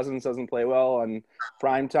Kirk Cousins doesn't play well on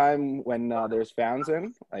prime time when there's fans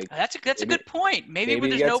in? Like that's a good point. Maybe when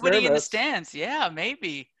there's nobody in the stands. Yeah,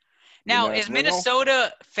 maybe. Now, is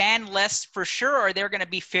Minnesota fan-less for sure, or are there going to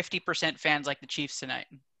be 50% fans like the Chiefs tonight?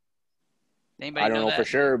 Anybody I don't know that? For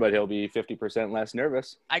sure, but he'll be 50% less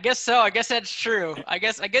nervous. I guess so. I guess that's true. I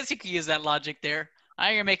guess you could use that logic there. Now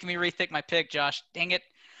you're making me rethink my pick, Josh. Dang it.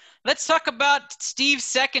 Let's talk about Steve's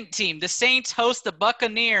second team. The Saints host the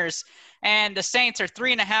Buccaneers, and the Saints are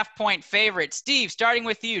 3.5-point favorites. Steve, starting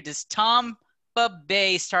with you, does Tampa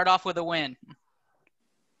Bay start off with a win?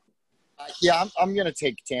 Yeah, I'm going to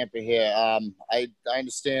take Tampa here. I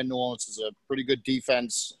understand New Orleans is a pretty good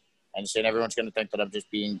defense. I understand everyone's going to think that I'm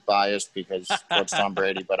just being biased because it's Tom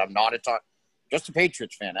Brady, but I'm not just a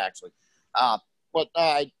Patriots fan, actually. But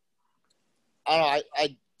I don't know.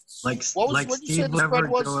 What Steve would never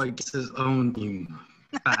go against his own team.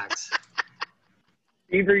 Facts.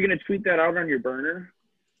 Steve, are you going to tweet that out on your burner?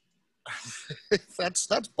 That's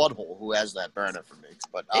Butthole who has that burner for me.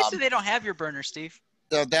 But they say they don't have your burner, Steve.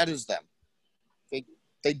 That is them.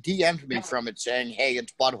 They DM'd me from it saying, "Hey,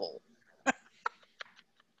 it's Butthole."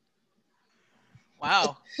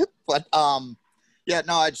 Wow. But yeah,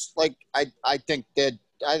 no, it's like I think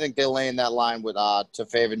they're laying that line with to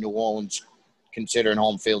favor New Orleans, considering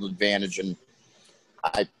home field advantage, and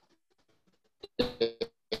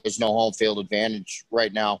there's no home field advantage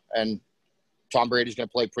right now, and Tom Brady's going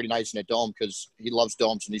to play pretty nice in a dome because he loves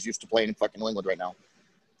domes and he's used to playing in fucking New England right now.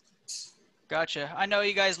 Gotcha. I know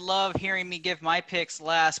you guys love hearing me give my picks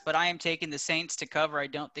last, but I am taking the Saints to cover. I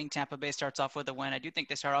don't think Tampa Bay starts off with a win. I do think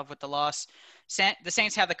they start off with the loss. The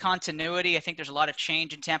Saints have the continuity. I think there's a lot of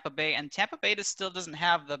change in Tampa Bay, and Tampa Bay still doesn't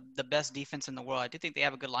have the best defense in the world. I do think they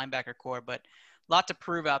have a good linebacker core, but a lot to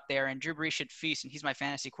prove out there, and Drew Brees should feast, and he's my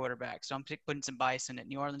fantasy quarterback, so I'm putting some bias in it.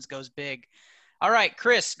 New Orleans goes big. All right,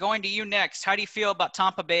 Chris, going to you next. How do you feel about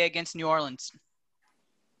Tampa Bay against New Orleans?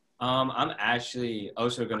 I'm actually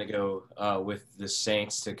also going to go with the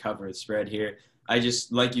Saints to cover the spread here. I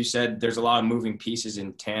just, like you said, there's a lot of moving pieces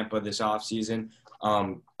in Tampa this offseason.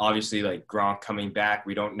 Obviously, like Gronk coming back,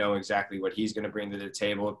 we don't know exactly what he's going to bring to the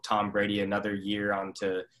table. Tom Brady, another year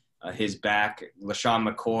onto his back. LaShawn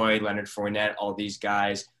McCoy, Leonard Fournette, all these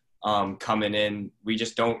guys coming in. We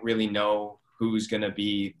just don't really know who's going to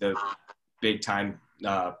be the big-time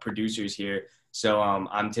producers here. So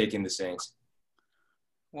I'm taking the Saints.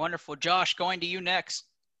 Wonderful. Josh, going to you next.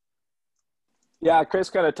 Yeah, Chris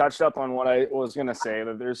kind of touched up on what I was going to say,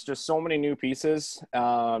 that there's just so many new pieces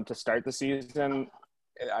to start the season.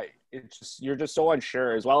 You're just so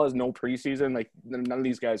unsure, as well as no preseason. Like, none of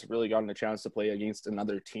these guys have really gotten a chance to play against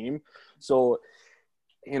another team. So,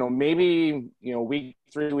 maybe, week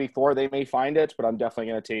 3, week 4, they may find it, but I'm definitely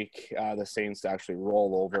going to take the Saints to actually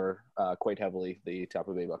roll over quite heavily the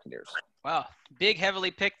Tampa Bay Buccaneers. Wow, big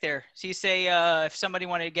heavily picked there. So you say if somebody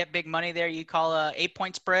wanted to get big money there, you call a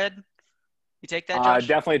 8-point spread? You take that, Josh?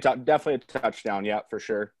 Definitely a touchdown, yeah, for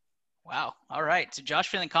sure. Wow. All right. So Josh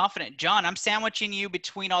feeling confident. John, I'm sandwiching you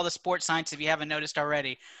between all the sports science if you haven't noticed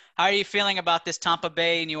already. How are you feeling about this Tampa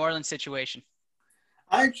Bay New Orleans situation?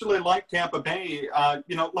 I actually like Tampa Bay.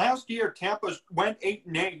 Last year Tampa went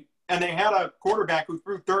 8-8, and they had a quarterback who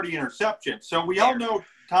threw 30 interceptions. So we all know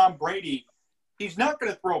Tom Brady. He's not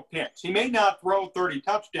going to throw picks. He may not throw 30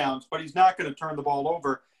 touchdowns, but he's not going to turn the ball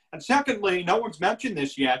over. And secondly, no one's mentioned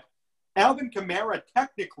this yet, Alvin Kamara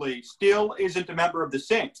technically still isn't a member of the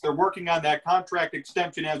Saints. They're working on that contract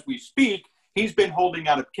extension as we speak. He's been holding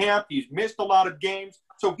out of camp. He's missed a lot of games.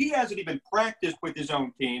 So he hasn't even practiced with his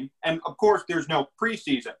own team. And, of course, there's no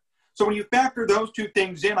preseason. So when you factor those two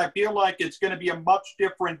things in, I feel like it's going to be a much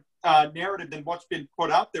different narrative than what's been put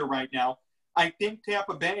out there right now. I think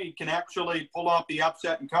Tampa Bay can actually pull off the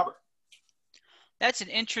upset and cover. That's an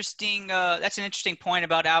interesting point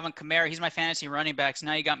about Alvin Kamara. He's my fantasy running back. So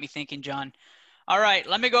now you got me thinking, John. All right,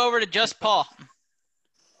 let me go over to Just Paul.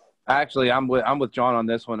 Actually, I'm with John on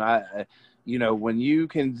this one. When you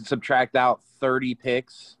can subtract out 30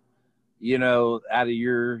 picks, out of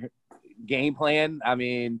your game plan, I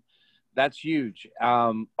mean, that's huge.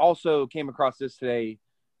 Also came across this today.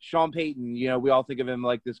 Sean Payton, we all think of him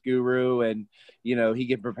like this guru, and, he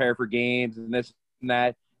can prepare for games and this and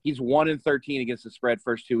that. He's 1-13 against the spread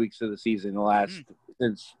first 2 weeks of the season,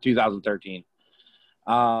 since 2013.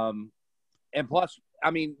 And plus, I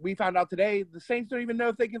mean, we found out today the Saints don't even know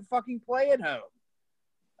if they can fucking play at home.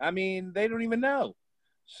 I mean, they don't even know.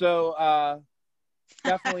 So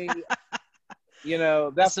definitely,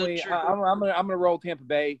 definitely, so I'm gonna roll Tampa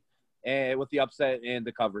Bay with the upset and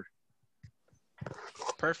the cover.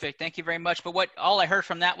 Perfect. Thank you very much. But all I heard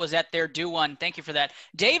from that was that they're due one. Thank you for that.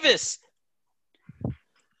 Davis.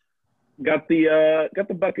 Got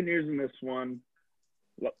the Buccaneers in this one.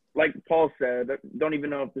 Like Paul said, don't even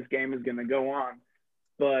know if this game is going to go on.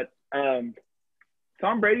 But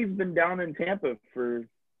Tom Brady's been down in Tampa for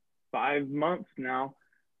 5 months now,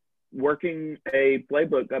 working a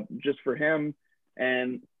playbook up just for him.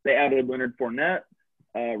 And they added Leonard Fournette,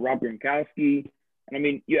 Rob Gronkowski. And, I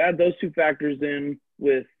mean, you add those two factors in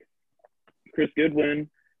with Chris Goodwin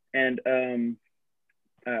and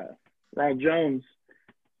Ronald Jones.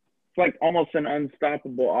 It's like almost an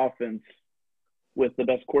unstoppable offense with the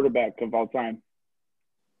best quarterback of all time.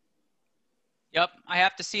 Yep, I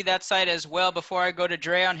have to see that side as well before I go to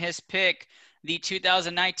Dre on his pick. The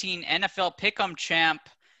 2019 NFL Pick'em champ,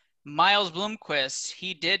 Miles Bloomquist,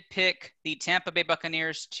 he did pick the Tampa Bay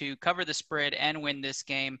Buccaneers to cover the spread and win this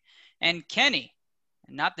game. And Kenny,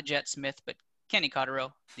 not the Jet Smith, but Kenny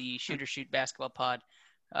Cotterill, the Shooter Shoot Basketball Pod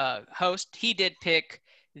host, he did pick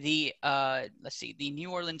the New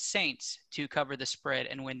Orleans Saints to cover the spread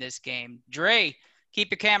and win this game. Dre, keep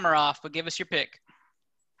your camera off, but give us your pick.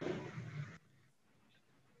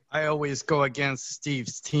 I always go against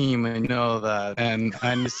Steve's team, I know that. And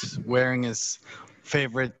I'm just wearing his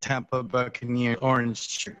favorite Tampa Buccaneer orange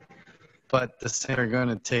shirt. But the Saints are going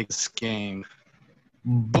to take this game.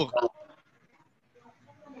 Book.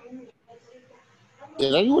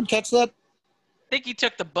 Did anyone catch that? I think he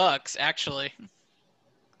took the Bucks, actually.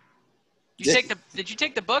 Did you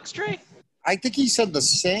take the Bucks, Dre? I think he said the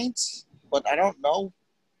Saints, but I don't know.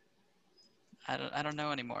 I don't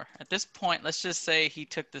know anymore. At this point, let's just say he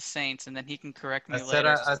took the Saints, and then he can correct me I said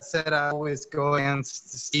later. I said I always go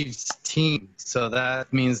against Steve's team, so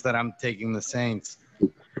that means that I'm taking the Saints.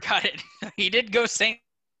 Got it. He did go Saints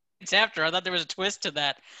after. I thought there was a twist to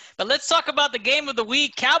that. But let's talk about the game of the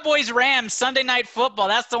week. Cowboys-Rams, Sunday Night Football.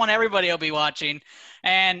 That's the one everybody will be watching.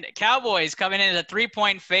 And Cowboys coming in as a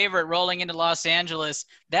 3-point favorite rolling into Los Angeles.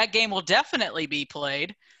 That game will definitely be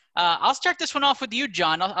played. I'll start this one off with you,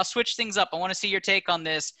 John. I'll switch things up. I want to see your take on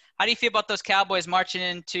this. How do you feel about those Cowboys marching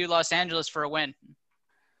into Los Angeles for a win?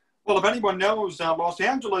 Well, if anyone knows, Los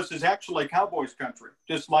Angeles is actually Cowboys country,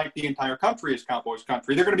 just like the entire country is Cowboys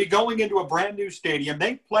country. They're going to be going into a brand new stadium.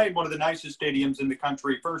 They played one of the nicest stadiums in the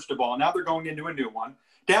country, first of all. Now they're going into a new one.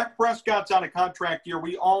 Dak Prescott's on a contract year.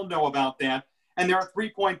 We all know about that. And they're a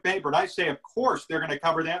 3-point favorite. I say, of course, they're going to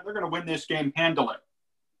cover that. They're going to win this game handily.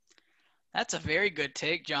 That's a very good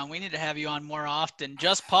take, John. We need to have you on more often.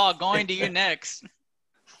 Just Paul, going to you next.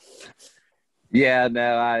 Yeah,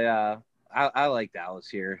 no, I like Dallas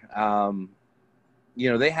here.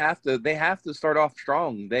 They have to start off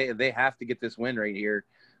strong. They have to get this win right here,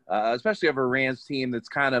 especially over a Rams team that's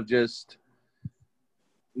kind of just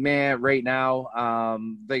right now.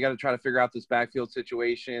 They got to try to figure out this backfield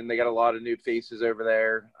situation. They got a lot of new faces over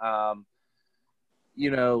there. I'm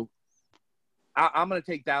going to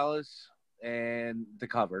take Dallas and the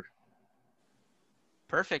cover.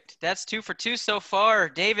 Perfect. That's 2 for 2 so far.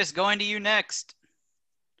 Davis, going to you next.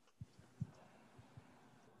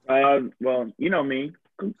 Well, you know me,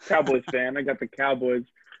 Cowboys fan. I got the Cowboys.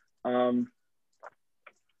 The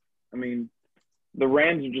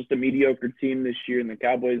Rams are just a mediocre team this year, and the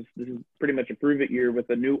Cowboys, this is pretty much a prove-it year with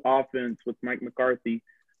a new offense with Mike McCarthy.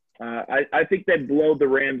 I think they'd blow the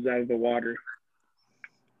Rams out of the water.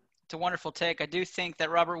 It's a wonderful take. I do think that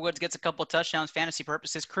Robert Woods gets a couple of touchdowns, fantasy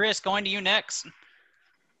purposes. Chris, going to you next.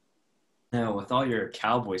 No, with all your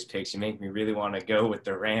Cowboys picks, you make me really want to go with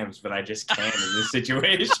the Rams, but I just can't in this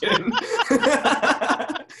situation.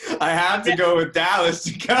 I have to go with Dallas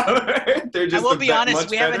to cover. They're just I will be honest,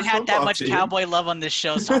 we haven't had that much Cowboy love on this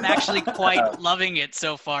show, so I'm actually quite loving it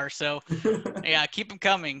so far. So, yeah, keep them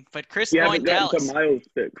coming. But Chris going Dallas. You haven't gotten to Miles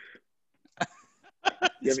picks.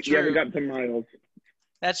 You haven't gotten to Miles.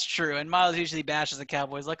 That's true, and Miles usually bashes the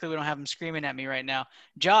Cowboys. Luckily, we don't have him screaming at me right now.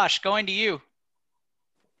 Josh, going to you.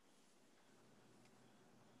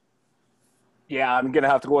 Yeah, I'm gonna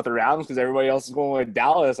have to go with the Rams because everybody else is going with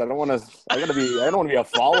Dallas. I don't want to be a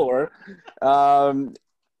follower.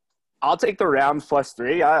 I'll take the Rams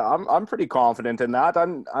 +3. I'm pretty confident in that.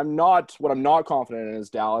 I'm not confident in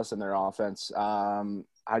is Dallas and their offense. I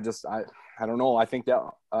don't know. I think that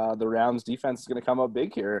the Rams defense is gonna come up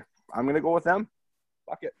big here. I'm gonna go with them.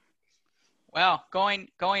 Fuck it. Well, going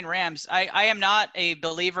Rams. I am not a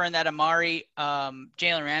believer in that Amari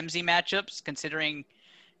Jalen Ramsey matchups, considering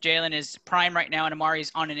Jalen is prime right now and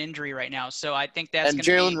Amari's on an injury right now. So I think that's going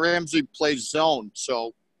to be – And Jalen Ramsey plays zone,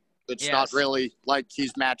 so it's not really like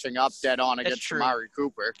he's matching up dead on against Amari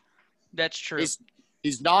Cooper. That's true.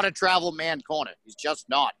 He's not a travel man corner. He's just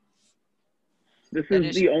not. This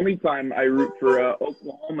is the only time I root for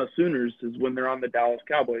Oklahoma Sooners is when they're on the Dallas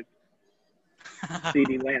Cowboys.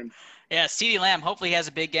 CeeDee Lamb. Yeah, CeeDee Lamb. Hopefully he has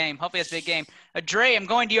a big game. Dre, I'm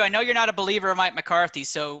going to you. I know you're not a believer of Mike McCarthy,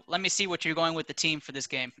 so let me see what you're going with the team for this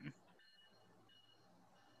game.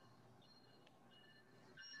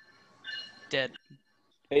 Dead.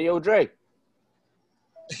 Hey, yo, Dre.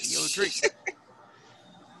 Yo, Dre.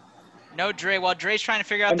 No, Dre. While Dre's trying to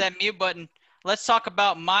figure out that mute button, let's talk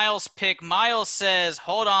about Miles' pick. Miles says,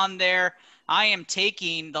 hold on there. I am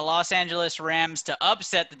taking the Los Angeles Rams to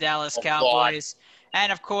upset the Dallas Cowboys.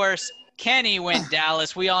 And, of course, Kenny went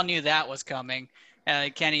Dallas. We all knew that was coming.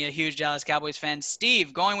 Kenny, a huge Dallas Cowboys fan.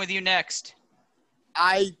 Steve, going with you next.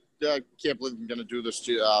 I can't believe I'm going to do this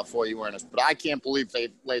for you, Ernest, but I can't believe they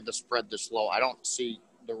laid the spread this low. I don't see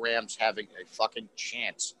the Rams having a fucking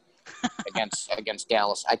chance against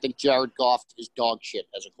Dallas. I think Jared Goff is dog shit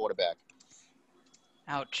as a quarterback.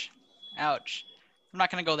 Ouch. I'm not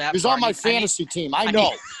going to go that He's far. on my fantasy team. I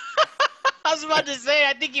know. I was about to say,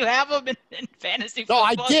 I think you have him in fantasy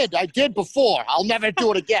football. No, I did before. I'll never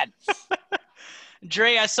do it again.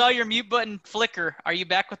 Dre, I saw your mute button flicker. Are you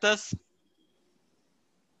back with us?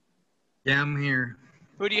 Yeah, I'm here.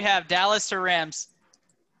 Who do you have, Dallas or Rams?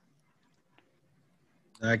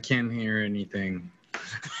 I can't hear anything.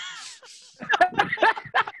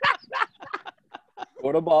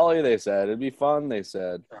 Go to Bali, they said. It'd be fun, they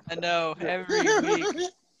said. I know, every week.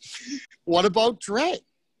 What about Dre?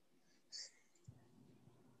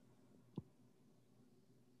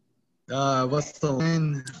 What's the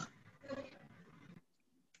line?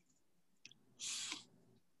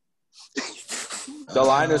 The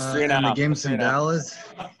line is 3.5. And the game's in Dallas.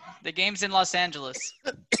 The game's in Los Angeles.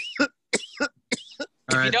 All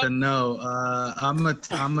right, then no. I'm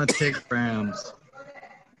gonna take Rams.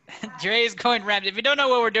 Dre is going Rams. If you don't know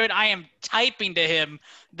what we're doing, I am typing to him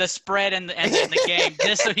the spread and the game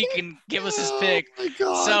just so he can give us his pick. Oh my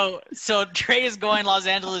God. So Dre is going Los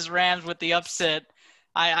Angeles Rams with the upset.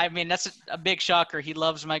 I mean, that's a big shocker. He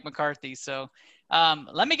loves Mike McCarthy. So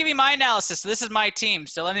let me give you my analysis. So this is my team.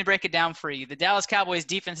 So let me break it down for you. The Dallas Cowboys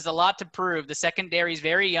defense has a lot to prove. The secondary is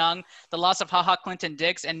very young. The loss of HaHa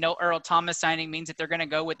Clinton-Dix and no Earl Thomas signing means that they're going to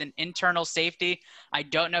go with an internal safety. I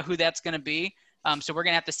don't know who that's going to be. So we're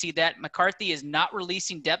going to have to see that. McCarthy is not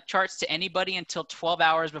releasing depth charts to anybody until 12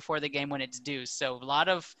 hours before the game when it's due. So a lot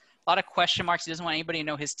of question marks. He doesn't want anybody to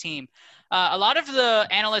know his team. A lot of the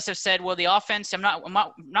analysts have said, well, the offense, I'm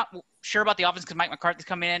not sure about the offense because Mike McCarthy's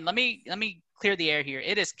coming in. Let me clear the air here.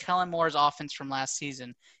 It is Kellen Moore's offense from last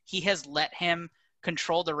season. He has let him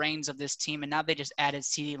control the reins of this team, and now they just added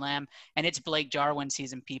CeeDee Lamb, and it's Blake Jarwin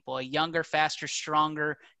season, people. A younger, faster,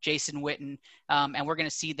 stronger Jason Witten, and we're going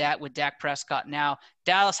to see that with Dak Prescott now.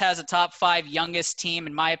 Dallas has a top 5 youngest team,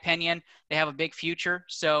 in my opinion. They have a big future,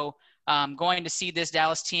 so going to see this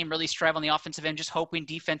Dallas team really strive on the offensive end, just hoping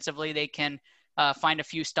defensively they can find a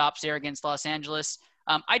few stops there against Los Angeles.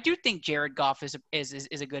 I do think Jared Goff is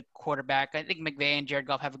a good quarterback. I think McVay and Jared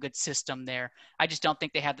Goff have a good system there. I just don't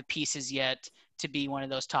think they have the pieces yet to be one of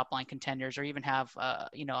those top-line contenders or even have a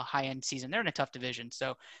high-end season. They're in a tough division.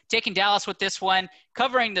 So taking Dallas with this one,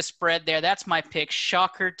 covering the spread there, that's my pick.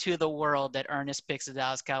 Shocker to the world that Ernest picks the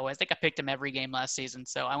Dallas Cowboys. I think I picked him every game last season,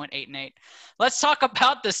 so I went 8-8. Let's talk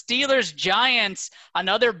about the Steelers-Giants,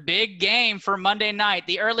 another big game for Monday night,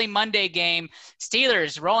 the early Monday game.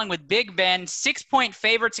 Steelers rolling with Big Ben, 6-point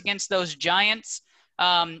favorites against those Giants.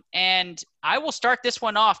 And I will start this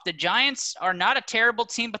one off. The Giants are not a terrible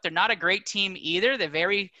team, but they're not a great team either. They're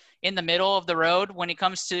very in the middle of the road when it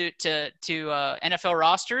comes to NFL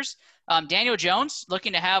rosters. Daniel Jones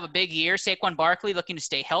looking to have a big year. Saquon Barkley looking to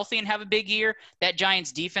stay healthy and have a big year. That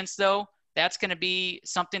Giants defense, though, that's going to be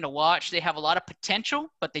something to watch. They have a lot of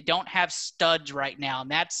potential, but they don't have studs right now. And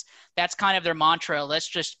that's kind of their mantra. Let's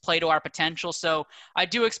just play to our potential. So I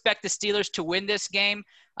do expect the Steelers to win this game.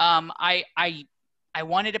 I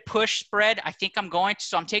wanted to push spread. I think I'm going to.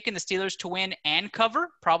 So I'm taking the Steelers to win and cover,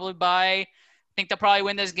 I think they'll probably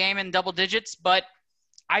win this game in double digits. But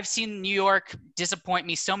I've seen New York disappoint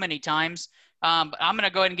me so many times. But I'm going to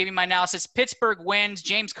go ahead and give you my analysis. Pittsburgh wins.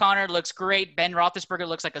 James Conner looks great. Ben Roethlisberger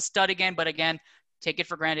looks like a stud again. But again, take it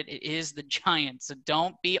for granted. It is the Giants. So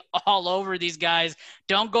don't be all over these guys.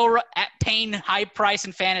 Don't go paying high price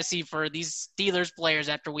in fantasy for these Steelers players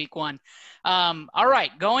after week 1. All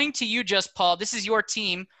right, going to you, Just Paul. This is your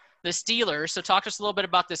team, the Steelers. So talk to us a little bit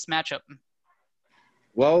about this matchup.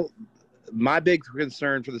 Well, my big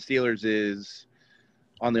concern for the Steelers is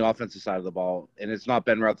on the offensive side of the ball, and it's not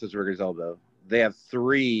Ben Roethlisberger's elbow. They have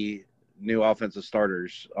 3 new offensive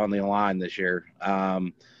starters on the line this year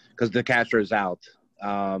because DeCastro's out.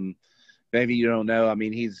 Maybe you don't know. I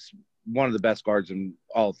mean, he's one of the best guards in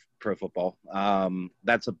all of pro football.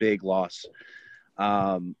 That's a big loss.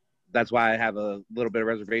 That's why I have a little bit of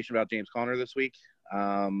reservation about James Conner this week.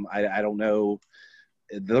 I don't know.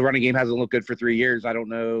 The running game hasn't looked good for 3 years. I don't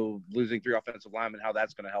know losing 3 offensive linemen, how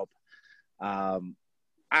that's going to help.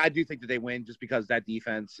 I do think that they win just because that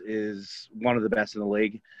defense is one of the best in the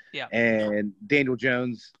league. Yeah. And Daniel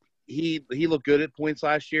Jones, he looked good at points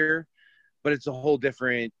last year, but it's a whole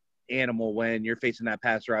different animal when you're facing that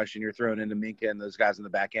pass rush and you're throwing into Minka and those guys in the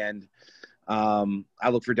back end. I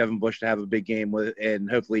look for Devin Bush to have a big game and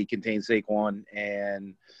hopefully contain Saquon.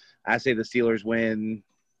 And I say the Steelers win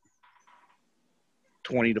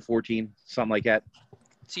 20-14, something like that.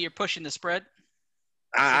 So you're pushing the spread?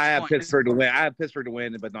 I have Pittsburgh to win. I have Pittsburgh to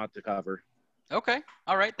win, but not to cover. Okay.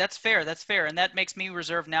 All right. That's fair. And that makes me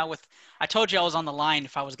reserved now I told you I was on the line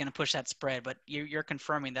if I was going to push that spread, but you're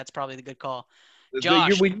confirming that's probably the good call.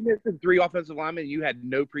 Josh. When you missed 3 offensive linemen, you had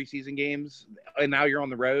no preseason games, and now you're on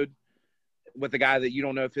the road with a guy that you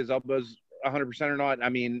don't know if his elbow's 100% or not. I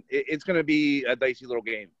mean, it's going to be a dicey little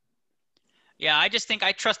game. Yeah, I just think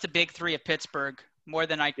I trust the big 3 of Pittsburgh more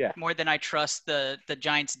than I trust the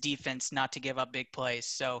Giants defense not to give up big plays.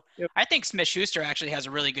 So yep. I think Smith-Schuster actually has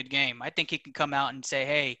a really good game. I think he can come out and say,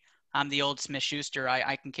 hey, I'm the old Smith-Schuster.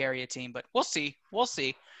 I can carry a team, but we'll see.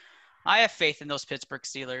 I have faith in those Pittsburgh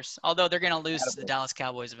Steelers, although they're going to lose to the Dallas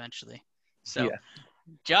Cowboys eventually. So, yeah.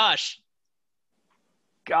 Josh.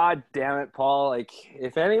 God damn it, Paul. Like,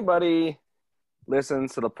 if anybody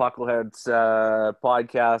listens to the Puckleheads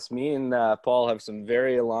podcast, me and Paul have some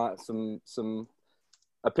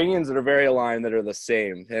opinions that are very aligned that are the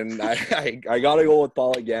same. And I got to go with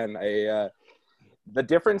Paul again. The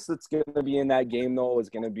difference that's going to be in that game, though, is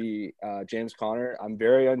going to be James Conner. I'm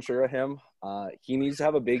very unsure of him. He needs to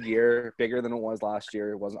have a big year, bigger than it was last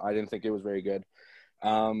year. I didn't think it was very good.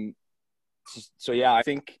 So, yeah, I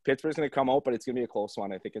think Pittsburgh's going to come out, but it's going to be a close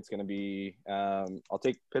one. I think it's going to be I'll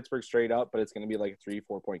take Pittsburgh straight up, but it's going to be like a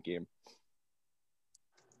 3-4 point game.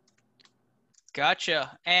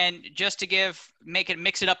 Gotcha. And just to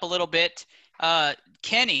mix it up a little bit,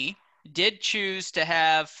 Kenny did choose to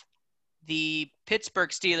have the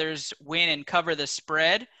Pittsburgh Steelers win and cover the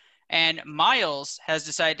spread. And Miles has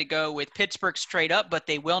decided to go with Pittsburgh straight up, but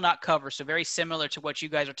they will not cover. So very similar to what you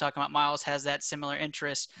guys are talking about. Miles has that similar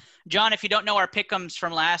interest. John, if you don't know our pick'ems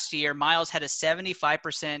from last year, Miles had a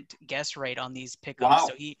 75% guess rate on these pick'ems. Wow.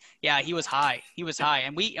 So he was high. He was high.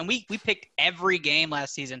 And we picked every game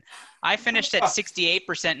last season. I finished at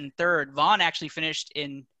 68% in third. Vaughn actually finished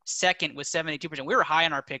in second with 72%. We were high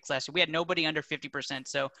on our picks last year. We had nobody under 50%.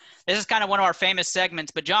 So this is kind of one of our famous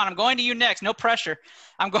segments. But John, I'm going to you next. No pressure.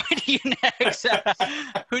 I'm going to you next.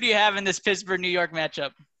 Who do you have in this Pittsburgh-New York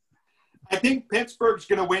matchup? I think Pittsburgh's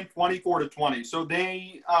going to win 24-20. So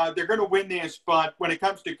they're going to win this, but when it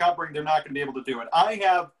comes to covering, they're not going to be able to do it. I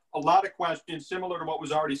have a lot of questions similar to what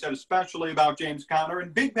was already said, especially about James Conner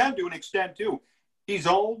and Big Ben to an extent too. He's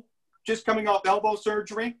old, just coming off elbow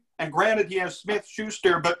surgery. And granted, he has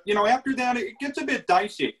Smith-Schuster, but, after that, it gets a bit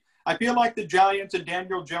dicey. I feel like the Giants and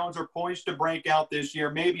Daniel Jones are poised to break out this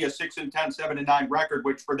year, maybe a 6-10, 7-9 record,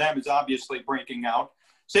 which for them is obviously breaking out.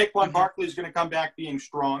 Saquon Barkley is going to come back being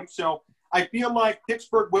strong. So I feel like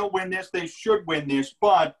Pittsburgh will win this. They should win this,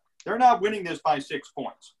 but they're not winning this by 6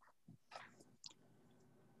 points.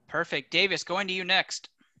 Perfect. Davis, going to you next.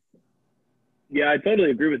 Yeah, I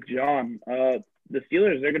totally agree with John. The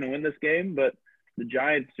Steelers are going to win this game, but the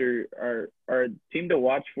Giants are a team to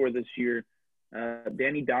watch for this year.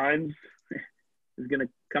 Danny Dimes is going to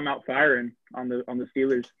come out firing on the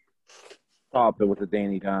Steelers. Stop it with the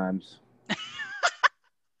Danny Dimes.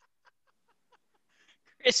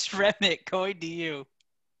 Chris Remick, going to you.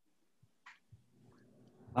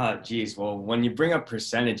 Geez. Well, when you bring up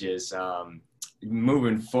percentages,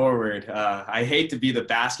 moving forward, I hate to be the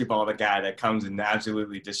guy that comes and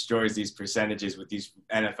absolutely destroys these percentages with these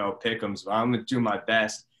NFL pick'ems, but I'm going to do my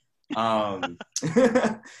best. And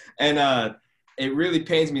it really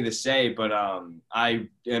pains me to say, but I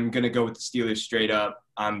am going to go with the Steelers straight up.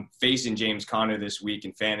 I'm facing James Conner this week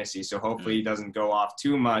in fantasy, so hopefully he doesn't go off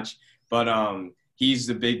too much. But he's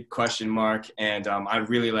the big question mark, and I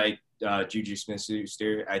really like Juju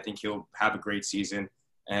Smith-Schuster. I think he'll have a great season.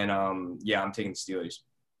 And, I'm taking the Steelers.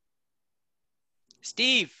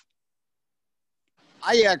 Steve.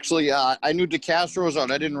 I actually I knew DeCastro was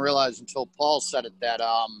on. I didn't realize until Paul said it that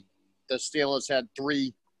the Steelers had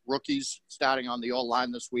 3 rookies starting on the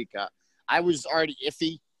O-line this week. I was already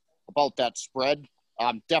iffy about that spread.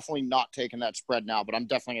 I'm definitely not taking that spread now, but I'm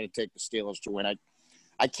definitely going to take the Steelers to win.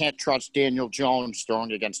 I can't trust Daniel Jones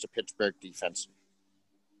throwing against a Pittsburgh defense.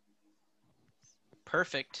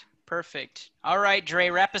 Perfect. All right, Dre,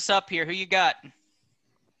 wrap us up here. Who you got?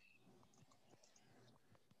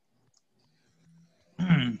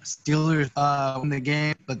 Steelers win the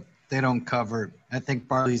game, but they don't cover. I think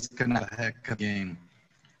Barley's gonna have a heck of a game,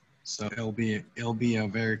 so it'll be a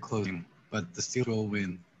very close game. But the Steelers will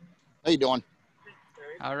win. How you doing?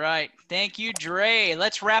 All right. Thank you, Dre.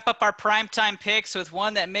 Let's wrap up our primetime picks with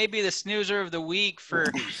one that may be the snoozer of the week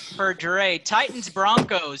for Dre.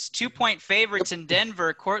 Titans-Broncos, 2-point favorites in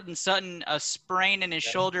Denver. Courtland Sutton, a sprain in his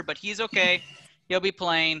shoulder, but he's okay. He'll be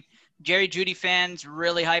playing. Jerry Jeudy fans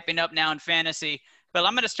really hyping up now in fantasy. But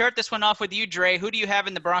I'm going to start this one off with you, Dre. Who do you have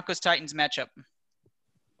in the Broncos-Titans matchup?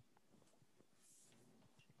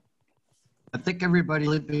 I think everybody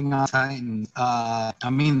living on Titans.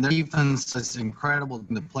 Their defense is incredible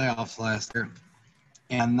in the playoffs last year,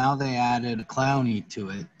 and now they added Clowney to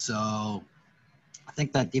it. So I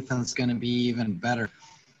think that defense is going to be even better.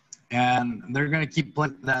 And they're going to keep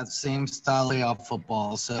playing that same style of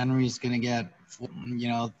football. So Henry's going to get,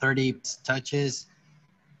 30 touches.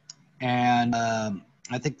 And I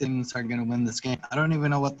think the Titans are going to win this game. I don't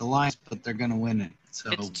even know what the line is, but they're going to win it.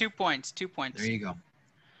 So it's 2 points. 2 points. There you go.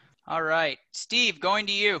 All right. Steve, going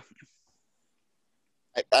to you.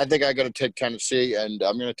 I think I got to take Tennessee, and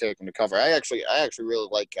I'm going to take them to cover. I actually really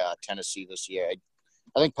like Tennessee this year.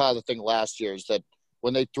 I think part of the thing last year is that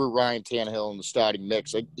when they threw Ryan Tannehill in the starting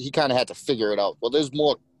mix, he kind of had to figure it out. Well, there's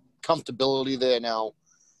more comfortability there now.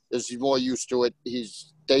 He's more used to it.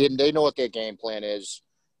 They know what their game plan is.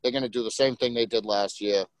 They're going to do the same thing they did last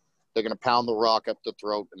year. They're going to pound the rock up the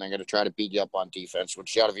throat, and they're going to try to beat you up on defense,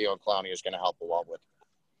 which Jadavion Clowney is going to help a lot with.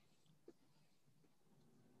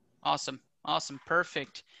 Awesome.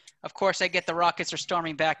 Perfect. Of course, I get the Rockets are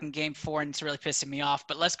storming back in Game 4, and it's really pissing me off.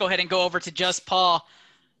 But let's go ahead and go over to Just Paul.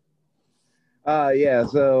 Yeah.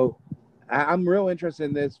 So I'm real interested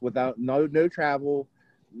in this without no travel,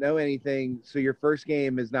 no anything. So your first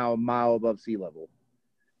game is now a mile above sea level.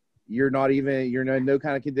 You're in no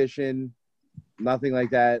kind of condition, nothing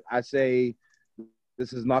like that. I say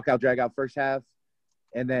this is knockout, drag out first half,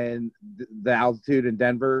 and then the altitude in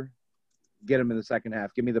Denver, get them in the second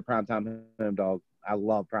half. Give me the primetime home dog. I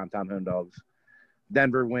love primetime home dogs.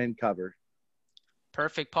 Denver win, cover.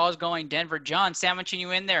 Perfect. Paul's going Denver. John, sandwiching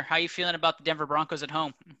you in there. How you feeling about the Denver Broncos at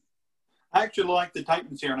home? I actually like the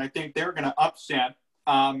Titans here, and I think they're going to upset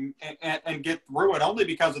and get through it only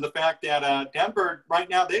because of the fact that Denver right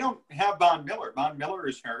now, they don't have Von Miller. Von Miller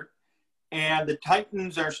is hurt, and the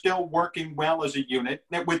Titans are still working well as a unit.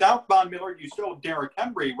 Now, without Von Miller, you still have Derrick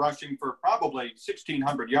Henry rushing for probably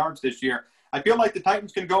 1,600 yards this year. I feel like the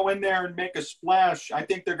Titans can go in there and make a splash. I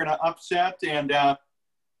think they're going to upset and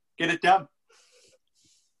get it done.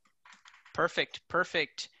 Perfect.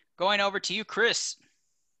 Going over to you, Chris.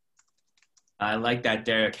 I like that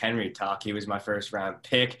Derrick Henry talk. He was my first round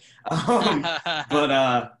pick.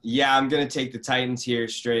 But yeah, I'm going to take the Titans here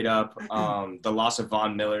straight up. The loss of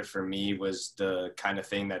Von Miller for me was the kind of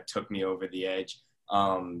thing that took me over the edge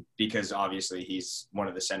because obviously he's one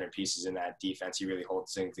of the centerpieces in that defense. He really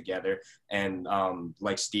holds things together. And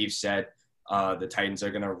like Steve said, the Titans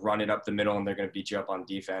are going to run it up the middle and they're going to beat you up on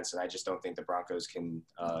defense. And I just don't think the Broncos can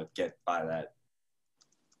get by that.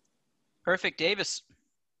 Perfect. Davis.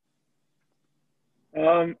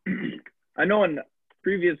 I know in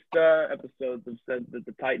previous episodes I've said that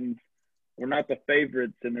the Titans were not the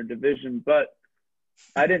favorites in their division, but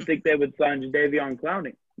I didn't think they would sign Jadeveon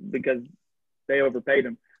Clowney because they overpaid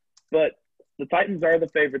him. But the Titans are the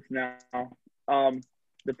favorites now.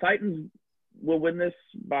 The Titans will win this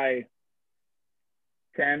by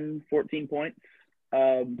 10, 14 points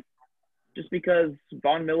just because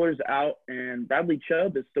Von Miller's out and Bradley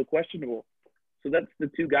Chubb is still questionable. So that's the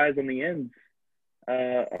two guys on the ends.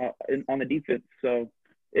 On the defense. So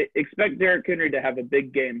expect Derrick Henry to have a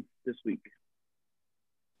big game this week.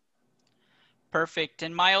 Perfect.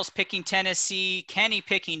 And Miles picking Tennessee, Kenny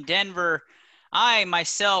picking Denver. I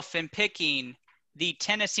myself am picking the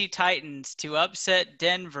Tennessee Titans to upset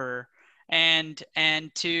Denver and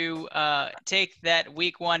to take that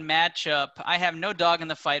week 1 matchup. I have no dog in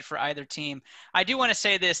the fight for either team. I do want to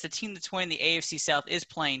say this, the team that's winning the AFC South is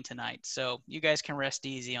playing tonight, so you guys can rest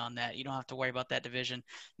easy on that. You don't have to worry about that division.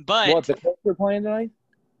 But what, the Colts are playing tonight?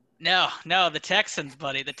 No, the Texans,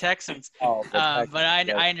 buddy, the Texans. But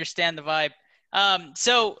I understand the vibe.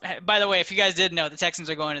 So, by the way, if you guys didn't know, the Texans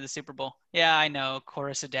are going to the Super Bowl. Yeah, I know.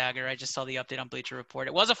 Chorus a dagger. I just saw the update on Bleacher Report.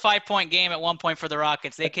 It was a 5-point game at one point for the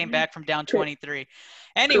Rockets. They came back from down 23.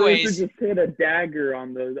 Anyways, just hit a dagger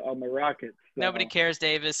on the Rockets. So. Nobody cares,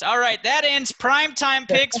 Davis. All right, that ends primetime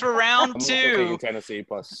picks for round 2. Tennessee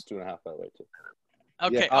plus 2.5 by the way too.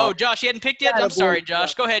 Okay. Yeah, Josh, you hadn't picked yet? I'm sorry,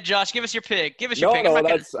 Josh. Go ahead, Josh. Give us your pick. Give us your pick.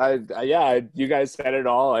 You guys said it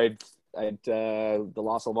all. The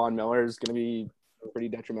loss of Von Miller is going to be pretty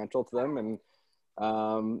detrimental to them, and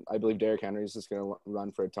I believe Derrick Henry is just going to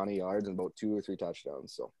run for a ton of yards and about 2 or 3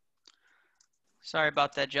 touchdowns. So, sorry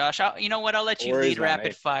about that, Josh. You know what? I'll let you lead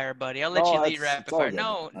rapid fire, buddy. I'll let you lead rapid fire.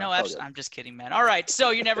 No, I'm just kidding, man. All right, so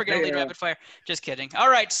you're never going to lead rapid fire. Just kidding. All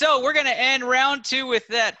right, so we're going to end round 2 with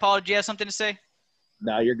that. Paul, do you have something to say?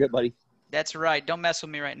 No, you're good, buddy. That's right. Don't mess with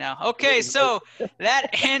me right now. Okay, so that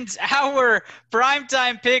ends our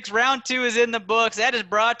primetime picks. Round 2 is in the books. That is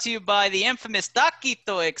brought to you by the infamous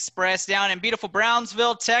Taquito Express down in beautiful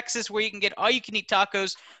Brownsville, Texas, where you can get all-you-can-eat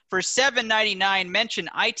tacos for $7.99. Mention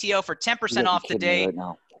ITO for 10% off the day.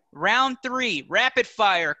 Right, round 3, rapid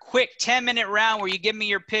fire, quick 10-minute round where you give me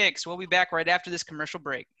your picks. We'll be back right after this commercial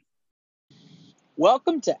break.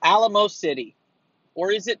 Welcome to Alamo City.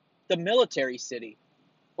 Or is it the Military City?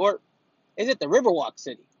 Or is it the Riverwalk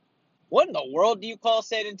City? What in the world do you call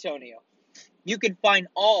San Antonio? You can find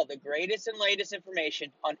all the greatest and latest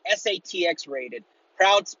information on SATX Rated,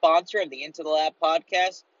 proud sponsor of the Into the Lab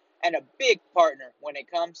podcast, and a big partner when it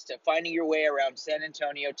comes to finding your way around San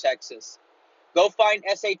Antonio, Texas. Go find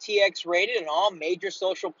SATX Rated on all major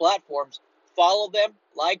social platforms. Follow them,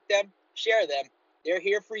 like them, share them. They're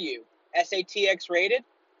here for you. SATX Rated,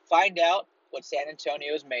 find out what San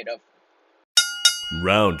Antonio is made of.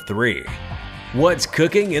 Round 3. What's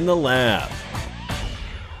cooking in the lab?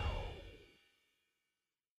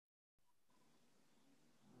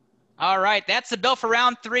 All right, that's the bell for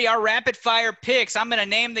round 3, our rapid fire picks. I'm going to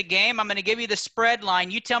name the game. I'm going to give you the spread line.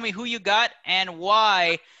 You tell me who you got and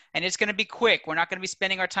why. and it's going to be quick. We're not going to be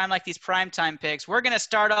spending our time like these primetime picks. We're going to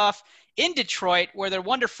start off in Detroit, where the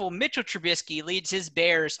wonderful Mitchell Trubisky leads his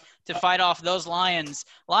Bears to fight off those Lions.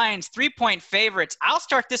 Lions, 3-point favorites. I'll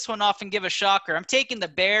start this one off and give a shocker. I'm taking the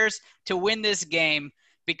Bears to win this game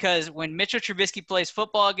because when Mitchell Trubisky plays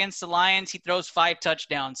football against the Lions, he throws 5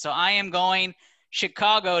 touchdowns. So I am going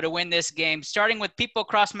Chicago to win this game. Starting with people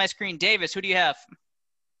across my screen. Davis, who do you have?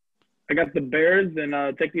 I got the Bears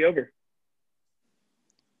and take the over.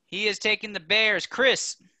 He is taking the Bears.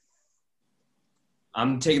 Chris?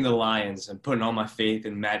 I'm taking the Lions. I'm putting all my faith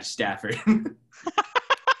in Matt Stafford.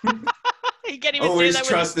 He can't even Always say that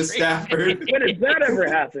trust the Stafford. When does that ever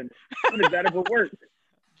happen? When does that ever work?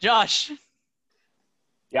 Josh?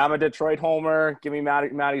 Yeah, I'm a Detroit homer. Give me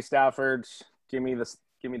Matty Stafford. Give me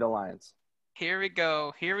the Lions. Here we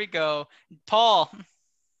go. Here we go. Paul?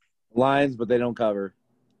 Lions, but they don't cover.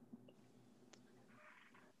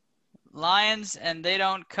 Lions, and they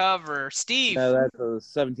don't cover. Steve? No, that's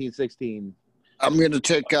a 17-16. I'm going to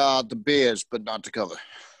take the Bears, but not to cover.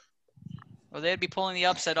 Well, they'd be pulling the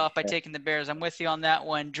upset off by taking the Bears. I'm with you on that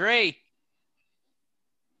one. Dre?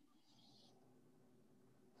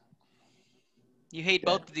 You hate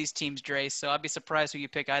both of these teams, Dre, so I'd be surprised who you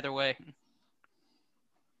pick either way.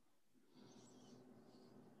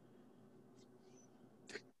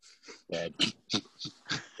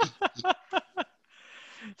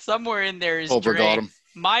 Somewhere in there is Dre.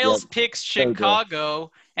 Miles picks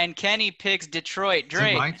Chicago, and Kenny picks Detroit. Dre.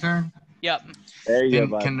 Is it my turn? Yep. There you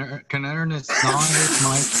go, Can Ernest know it's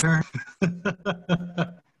my turn?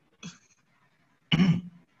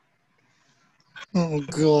 Oh,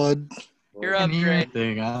 God. You're up, Dre.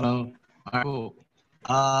 I don't know. All right, cool.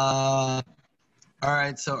 All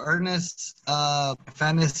right, so Ernest's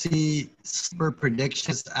fantasy super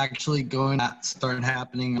predictions actually going to start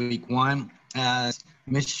happening week 1 as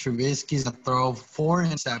Mitch Trubisky's going to throw 4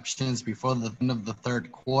 interceptions before the end of the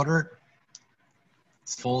third quarter.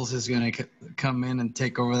 Foles is going to come in and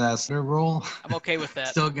take over that starter role. I'm okay with that.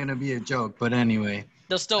 Still going to be a joke, but anyway.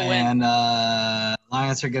 They'll still win. And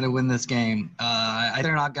Lions are going to win this game.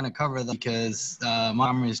 They're not going to cover them because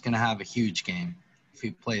Montgomery is going to have a huge game if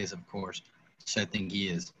he plays, of course, which I think he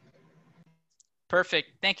is. Perfect.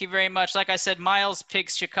 Thank you very much. Like I said, Miles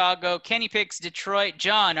picks Chicago. Kenny picks Detroit.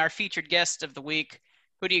 John, our featured guest of the week.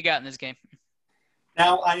 Who do you got in this game?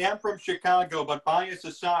 Now, I am from Chicago, but bias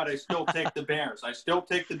aside, I still take the Bears. I still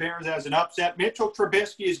take the Bears as an upset. Mitchell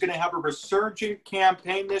Trubisky is going to have a resurgent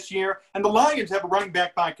campaign this year, and the Lions have a running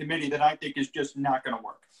back by committee that I think is just not going to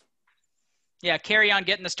work. Yeah, carry on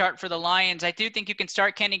getting the start for the Lions. I do think you can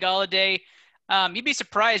start Kenny Golladay. You'd be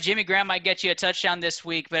surprised Jimmy Graham might get you a touchdown this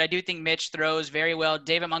week, but I do think Mitch throws very well.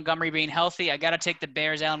 David Montgomery being healthy, I got to take the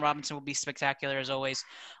Bears. Allen Robinson will be spectacular as always.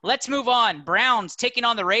 Let's move on. Browns taking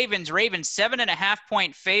on the Ravens. Ravens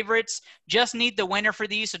 7.5-point favorites. Just need the winner for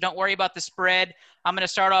these, so don't worry about the spread. I'm going to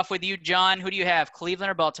start off with you, John. Who do you have, Cleveland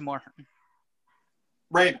or Baltimore?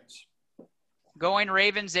 Ravens. Going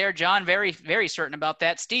Ravens there, John. Very, very certain about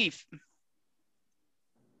that. Steve?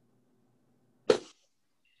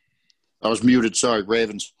 I was muted. Sorry,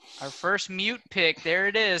 Ravens. Our first mute pick. There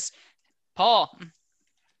it is. Paul?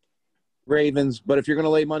 Ravens, but if you're going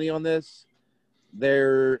to lay money on this,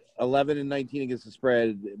 they're 11-19 against the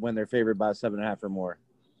spread when they're favored by 7.5 or more.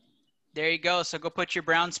 There you go. So go put your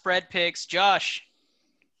Brown spread picks. Josh?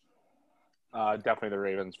 Definitely the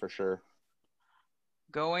Ravens for sure.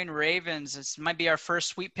 Going Ravens. This might be our first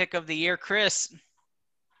sweet pick of the year. Chris?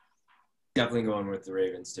 Definitely going with the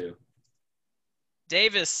Ravens too.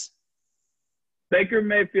 Davis? Baker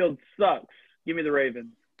Mayfield sucks. Give me the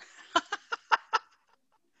Ravens.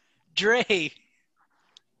 Dre?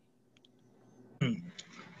 If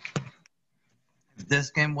this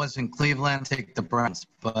game was in Cleveland, take the Browns,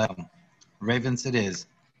 but Ravens it is.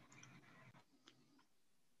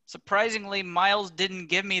 Surprisingly, Miles didn't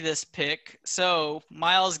give me this pick, so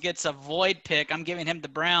Miles gets a void pick. I'm giving him the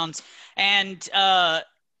Browns. And I'm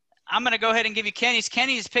going to go ahead and give you Kenny's.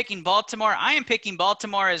 Kenny's picking Baltimore. I am picking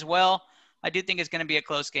Baltimore as well. I do think it's going to be a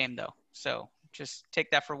close game, though. So just take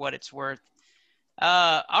that for what it's worth.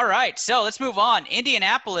 All right, so let's move on.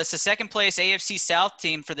 Indianapolis, the second-place AFC South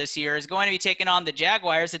team for this year, is going to be taking on the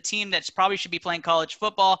Jaguars, a team that probably should be playing college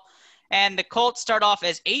football. And the Colts start off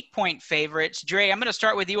as 8-point favorites. Dre, I'm going to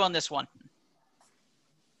start with you on this one.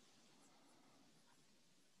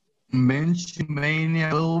 Minshew Mania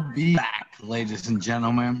will be back, ladies and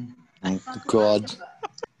gentlemen. Thank God.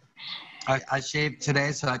 I shaved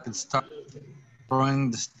today so I could start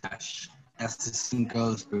throwing the stash as the season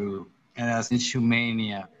goes through and as Minshew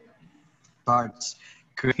Mania starts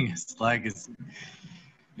creating his legacy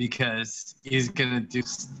because he's going to do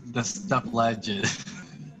the stuff legend.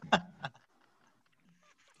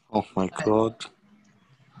 Oh my God.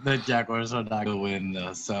 The Jaguars are not going to win,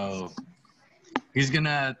 though. So he's going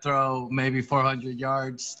to throw maybe 400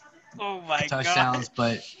 yards, Oh my touchdowns, God.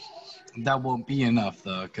 but that won't be enough,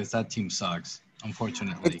 though, because that team sucks,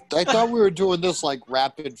 unfortunately. I thought we were doing this like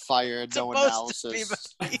rapid fire, It's no supposed to be,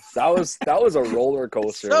 analysis. but That was a roller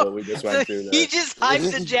coaster So- what we just went through there. he just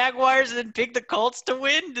hyped the Jaguars and then picked the Colts to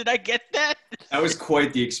win. Did I get that? That was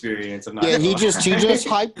quite the experience. I'm not Yeah, gonna he lie. just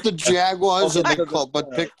hyped the Jaguars and the Colts,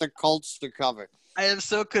 but picked the Colts to cover. I am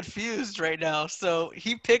so confused right now. So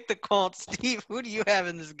he picked the Colts. Steve, who do you have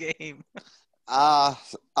in this game?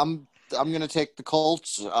 I'm gonna take the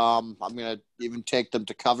Colts. I'm gonna even take them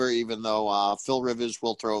to cover, even though Phil Rivers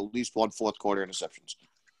will throw at least one fourth quarter interceptions.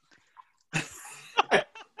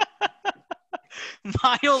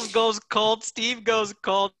 Miles goes Colts. Steve goes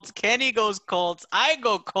Colts. Kenny goes Colts. I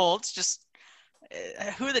go Colts. Just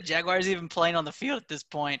who are the Jaguars even playing on the field at this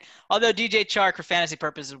point? Although DJ Chark for fantasy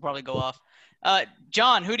purposes will probably go off.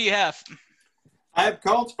 John, who do you have? I have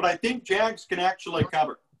Colts, but I think Jags can actually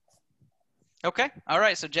cover. Okay. All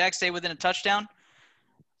right. So Jags stay within a touchdown.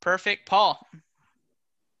 Perfect. Paul.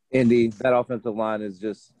 Indy, that offensive line is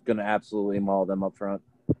just going to absolutely maul them up front.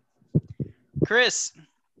 Chris.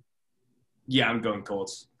 Yeah, I'm going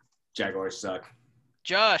Colts. Jaguars suck.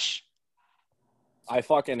 Josh. I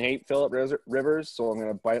fucking hate Phillip Rivers, so I'm going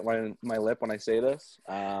to bite my lip when I say this.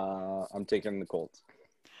 I'm taking the Colts.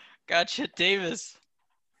 Gotcha. Davis.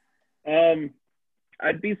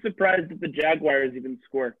 I'd be surprised if the Jaguars even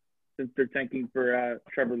score since they're tanking for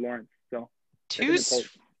Trevor Lawrence. So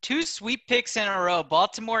Two sweet picks in a row.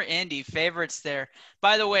 Baltimore, Indy, favorites there.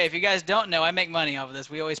 By the way, if you guys don't know, I make money off of this.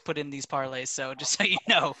 We always put in these parlays, so just so you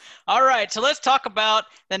know. All right, so let's talk about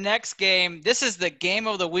the next game. This is the game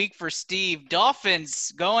of the week for Steve.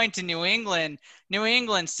 Dolphins going to New England. New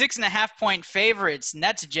England, 6.5-point favorites, and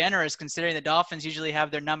that's generous considering the Dolphins usually have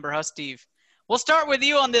their number, huh, Steve? We'll start with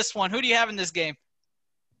you on this one. Who do you have in this game?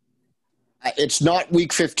 It's not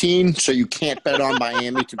week 15, so you can't bet on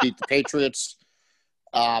Miami to beat the Patriots.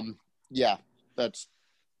 Yeah, that's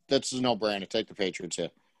a no-brainer. Take the Patriots here.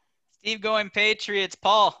 Steve going Patriots.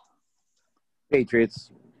 Paul. Patriots.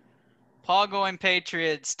 Paul going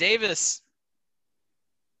Patriots. Davis.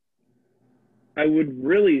 I would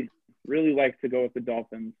really, really like to go with the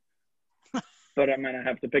Dolphins, but I'm gonna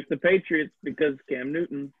have to pick the Patriots because Cam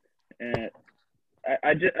Newton.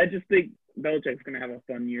 I just think Belichick's gonna have a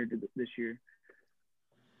fun year this year.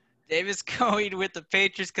 Davis going with the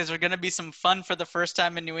Patriots because there's going to be some fun for the first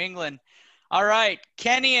time in New England. All right.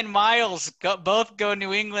 Kenny and Miles both go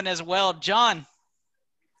New England as well. John.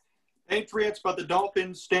 Patriots, but the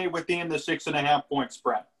Dolphins stay within the 6.5-point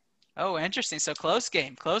spread. Oh, interesting. So close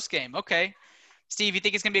game. Close game. Okay. Steve, you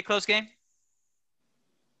think it's going to be a close game?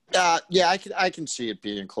 Yeah, I can see it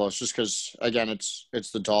being close just because, again, it's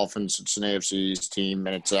the Dolphins. It's an AFC East team,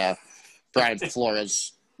 and it's Brian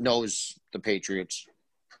Flores knows the Patriots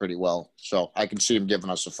pretty well. So I can see him giving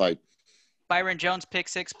us a fight. Byron Jones, pick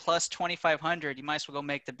six plus 2,500. You might as well go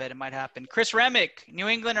make the bet. It might happen. Chris Remick, New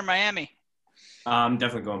England or Miami? I'm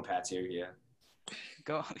definitely going Pats here, yeah.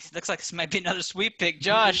 Go. Looks like this might be another sweet pick.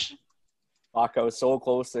 Josh. Fuck, I was so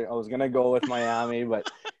close. I was going to go with Miami,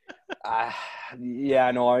 but yeah,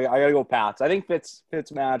 no, I got to go Pats. I think Fitz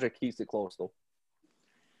magic keeps it close, though.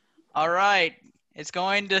 All right. It's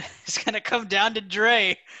going to come down to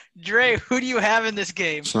Dre. Dre, who do you have in this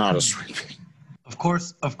game? It's not a sweep. Of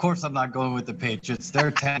course, I'm not going with the Patriots.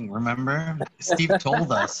 They're 10, remember? Steve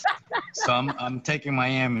told us. So I'm taking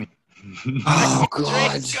Miami. Oh, God.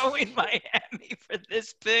 Dre's going Miami for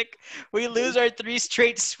this pick. We lose our 3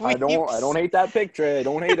 straight sweeps. I don't hate that pick, Dre. I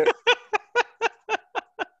don't hate it.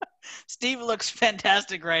 Steve looks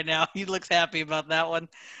fantastic right now. He looks happy about that one.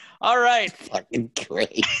 All right. Fucking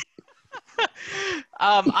great.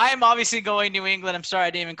 I'm obviously going New England. I'm sorry I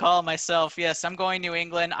didn't even call it myself. Yes, I'm going New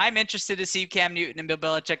England. I'm interested to see Cam Newton and Bill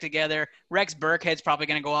Belichick together. Rex Burkhead's probably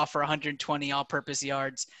going to go off for 120 all-purpose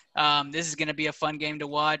yards. This is going to be a fun game to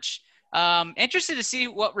watch. Interested to see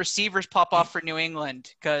what receivers pop off for New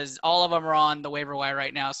England because all of them are on the waiver wire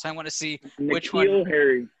right now. So I want to see which one. N'Keal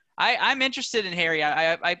Harry. I'm interested in Harry.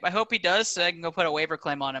 I hope he does so I can go put a waiver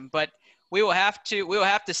claim on him. But we will have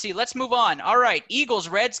to see. Let's move on. All right, Eagles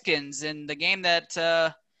Redskins in the game that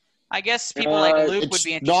I guess people like Luke would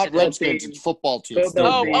be interested not in. Redskins, it's football team.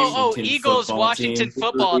 Washington Eagles football Washington team.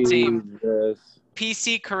 football team. Jesus.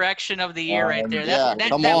 PC correction of the year right there. Yeah, That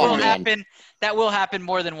come will on, man. happen. That will happen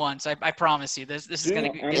more than once. I promise you. This is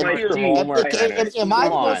going to Yeah, be. I'm like, your dude, homework. Am I the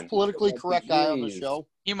Come most on. politically correct guy on the Jeez. show?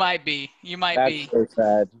 You might be. You might That's be. so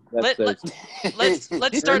sad. That's Let- so let- sad.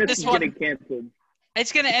 Let's start Ernest this is one. getting canceled.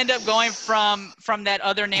 It's going to end up going from that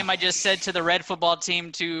other name I just said to the red football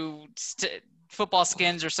team to football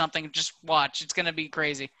skins or something. Just watch. It's going to be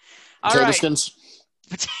crazy. All Potato right. skins.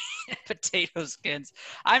 Potato skins.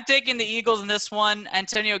 I'm taking the Eagles in this one.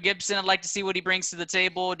 Antonio Gibson, I'd like to see what he brings to the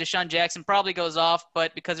table. Deshaun Jackson probably goes off,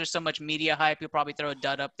 but because there's so much media hype, he'll probably throw a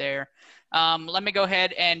dud up there. Let me go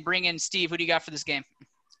ahead and bring in Steve. Who do you got for this game?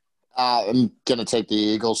 I'm going to take the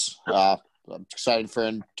Eagles. I'm excited for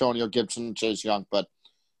Antonio Gibson and Chase Young, but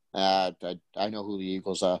I know who the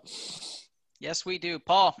Eagles are. Yes, we do.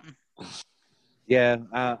 Paul. Yeah,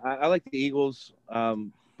 I like the Eagles,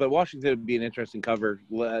 but Washington would be an interesting cover.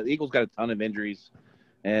 The Eagles got a ton of injuries,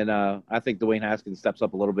 and I think Dwayne Haskins steps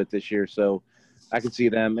up a little bit this year, so I could see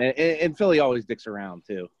them. And Philly always dicks around,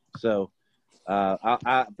 too. So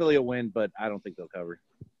Philly will win, but I don't think they'll cover.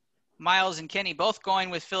 Miles and Kenny both going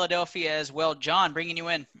with Philadelphia as well. John, bringing you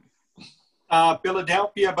in.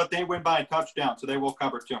 Philadelphia, but they win by a touchdown, so they will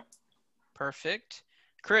cover too. Perfect.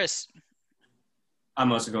 Chris.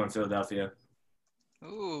 I'm also going Philadelphia.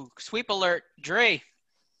 Ooh, sweep alert. Dre.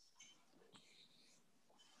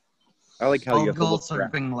 I like how you goals are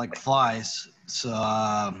being like flies. So,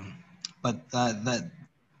 but that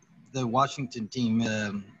the Washington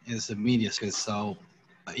team is a media squid, so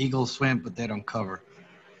Eagles win, but they don't cover.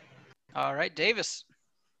 All right, Davis.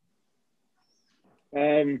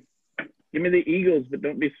 Give me the Eagles, but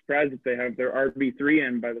don't be surprised if they have their RB3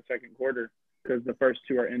 in by the second quarter because the first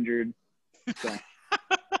two are injured. So.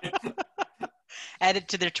 Added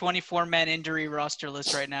to their 24-man injury roster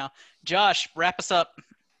list right now. Josh, wrap us up.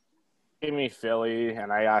 Give me Philly,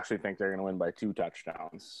 and I actually think they're going to win by 2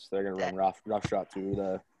 touchdowns. They're going to run rough shot through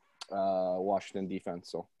the Washington defense.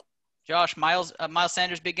 So, Josh, Miles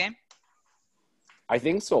Sanders, big game? I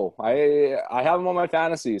think so. I have him on my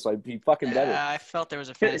fantasy, so I'd be fucking better. I felt there was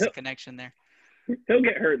a fantasy connection there. He'll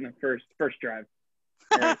get hurt in the first drive.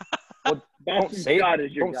 Well, don't say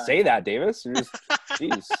that, Davis. You're just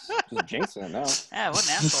jinxing it now. Yeah, what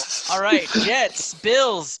an asshole. All right, Jets,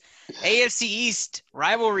 Bills, AFC East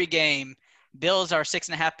rivalry game. Bills are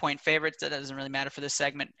 6.5-point favorites. That doesn't really matter for this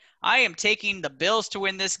segment. I am taking the Bills to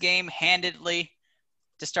win this game handedly.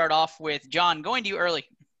 To start off with, John, going to you early.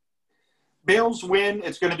 Bills win.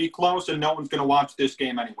 It's going to be close, and no one's going to watch this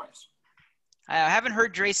game anyways. I haven't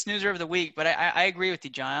heard Dre's snoozer of the week, but I agree with you,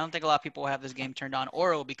 John. I don't think a lot of people will have this game turned on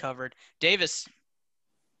or it will be covered. Davis.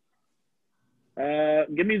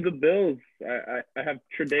 Give me the Bills. I have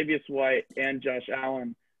Tre'Davious White and Josh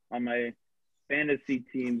Allen on my fantasy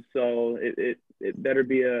team, so it better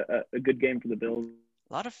be a good game for the Bills.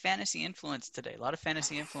 A lot of fantasy influence today.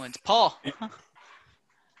 Paul.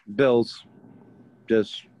 Bills.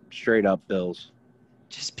 Just straight up Bills.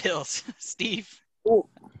 Just Bills. Steve. Ooh.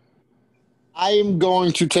 I am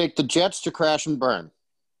going to take the Jets to crash and burn.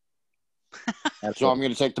 So I'm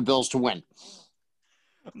going to take the Bills to win.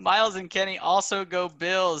 Miles and Kenny also go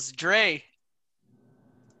Bills. Dre.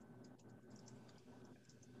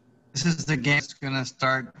 This is the game that's going to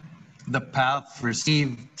start the path for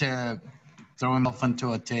Steve to throw himself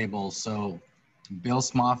into a table. So Bill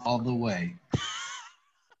Smoff all the way.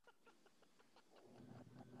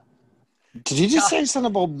 Did you just say something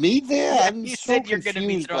about me there? Yeah, I'm you so said you're going to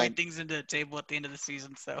be throwing by... things into the table at the end of the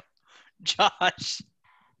season. So, Josh.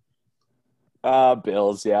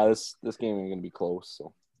 Bills. Yeah, this game is going to be close.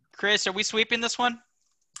 So, Chris, are we sweeping this one?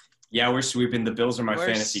 Yeah, we're sweeping. The Bills are my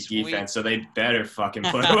fantasy defense, so they better fucking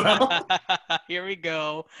play well. Here we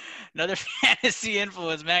go. Another fantasy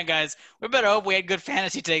influence. Man, guys, we better hope we had good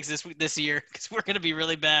fantasy takes this year because we're going to be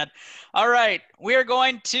really bad. All right, we are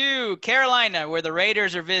going to Carolina where the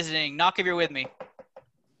Raiders are visiting. Knock if you're with me.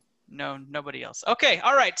 No, nobody else. Okay,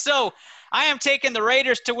 all right. So I am taking the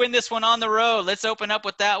Raiders to win this one on the road. Let's open up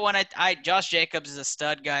with that one. Josh Jacobs is a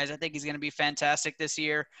stud, guys. I think he's going to be fantastic this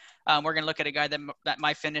year. We're going to look at a guy that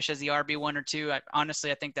might finish as the RB1 or 2.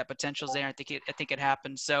 Honestly, I think that potential's there. I think it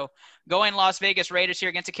happens. So going Las Vegas Raiders here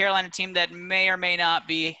against a Carolina team that may or may not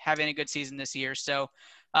be having a good season this year. So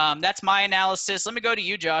that's my analysis. Let me go to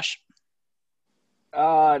you, Josh.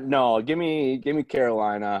 No, give me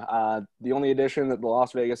Carolina. The only addition that the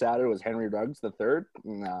Las Vegas added was Henry Ruggs the third.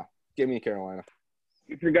 Nah, give me Carolina.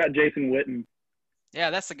 You forgot Jason Witten.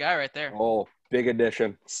 Yeah, that's the guy right there. Oh, big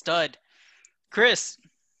addition. Stud. Chris.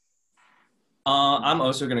 I'm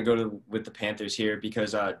also going to go with the Panthers here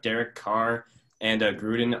because Derek Carr and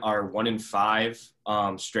Gruden are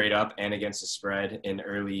 1-5 straight up and against the spread in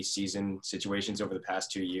early season situations over the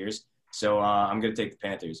past 2 years. So I'm going to take the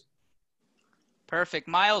Panthers. Perfect.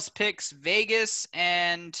 Miles picks Vegas,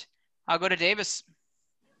 and I'll go to Davis.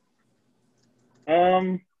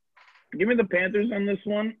 Give me the Panthers on this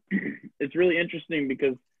one. It's really interesting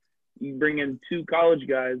because you bring in 2 college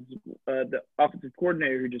guys, the offensive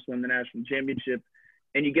coordinator who just won the national championship,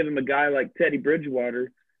 and you give him a guy like Teddy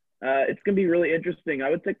Bridgewater. It's going to be really interesting. I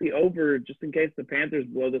would take the over just in case the Panthers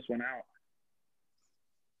blow this one out.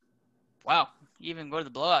 Wow. You even go to the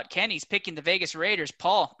blowout. Kenny's picking the Vegas Raiders.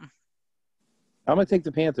 Paul. I'm going to take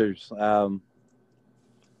the Panthers. I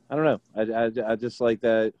don't know. I just like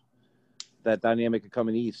that dynamic of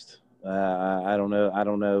coming east. I don't know. I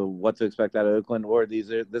don't know what to expect out of Oakland, or this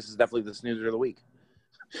is definitely the snoozer of the week.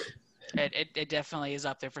 It definitely is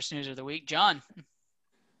up there for snoozer of the week. John.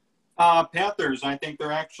 Panthers. I think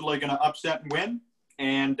they're actually going to upset and win.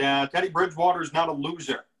 And Teddy Bridgewater is not a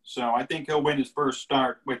loser, so I think he'll win his first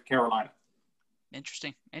start with Carolina.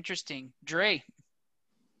 Interesting. Dre.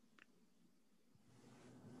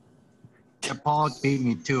 Yeah, Paul beat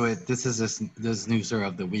me to it. This is the snoozer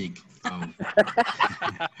of the week.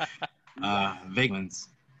 Vegas wins.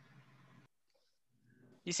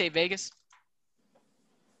 You say Vegas?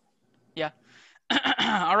 Yeah.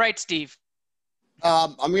 All right, Steve.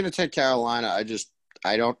 I'm going to take Carolina.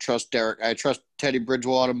 I don't trust Derek. I trust Teddy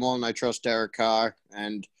Bridgewater more than I trust Derek Carr.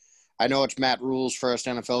 And I know it's Matt Rule's first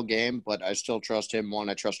NFL game, but I still trust him more than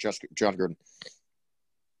I trust John Gruden.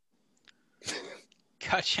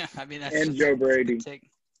 Gotcha. I mean, that's and Joe Brady.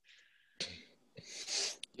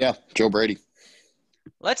 Yeah, Joe Brady.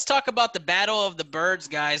 Let's talk about the Battle of the Birds,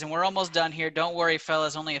 guys, and we're almost done here. Don't worry,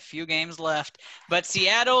 fellas, only a few games left. But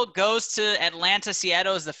Seattle goes to Atlanta.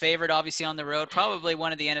 Seattle is the favorite, obviously, on the road, probably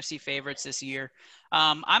one of the NFC favorites this year.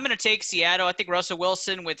 I'm going to take Seattle. I think Russell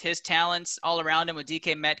Wilson, with his talents all around him with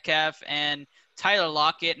DK Metcalf and Tyler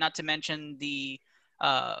Lockett, not to mention the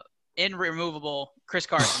irremovable Chris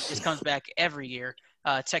Carson, just comes back every year.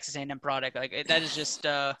 Texas A&M product. Like, that is just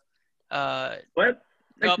what?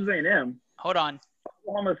 Texas A&M? Hold on.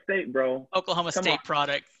 Oklahoma State, bro. Oklahoma Come State on.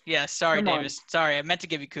 product. Yeah, sorry, Come Davis. on. Sorry, I meant to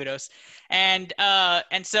give you kudos. And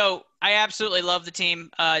so I absolutely love the team.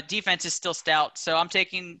 Defense is still stout, so I'm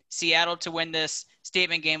taking Seattle to win this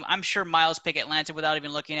statement game. I'm sure Miles pick Atlanta without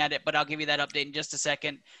even looking at it, but I'll give you that update in just a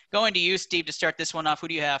second. Going to you, Steve, to start this one off. Who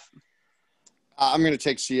do you have? I'm going to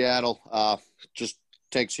take Seattle. Just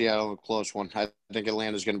take Seattle in a close one. I think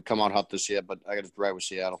Atlanta's going to come out hot this year, but I got to ride with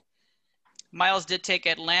Seattle. Miles did take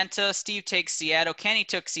Atlanta. Steve takes Seattle. Kenny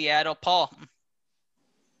took Seattle. Paul.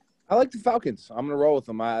 I like the Falcons. I'm going to roll with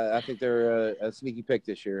them. I think they're a sneaky pick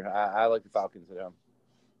this year. I like the Falcons at home.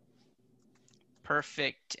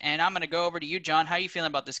 Perfect. And I'm going to go over to you, John. How are you feeling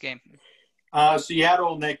about this game?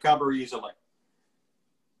 Seattle, and they cover easily.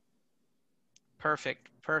 Perfect.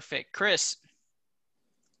 Chris.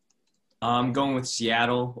 I'm going with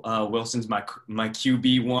Seattle. Wilson's my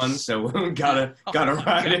QB1, so gotta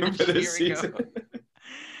ride him for this season.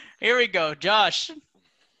 Here we go. Josh.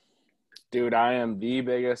 Dude, I am the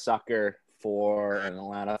biggest sucker for an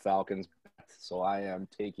Atlanta Falcons, so I am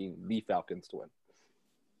taking the Falcons to win.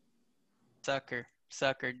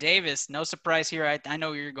 Sucker. Davis, no surprise here. I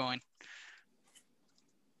know where you're going.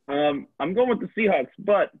 I'm going with the Seahawks,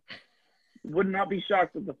 but would not be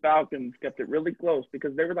shocked if the Falcons kept it really close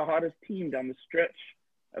because they were the hottest team down the stretch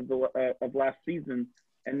of last season,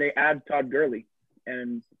 and they add Todd Gurley.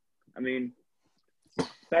 And, I mean,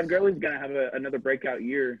 Todd Gurley's going to have another breakout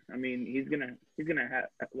year. I mean, he's gonna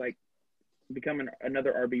become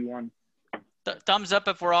another RB1. Thumbs up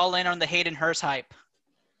if we're all in on the Hayden Hurst hype.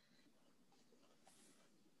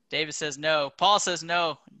 Davis says no. Paul says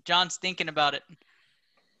no. John's thinking about it.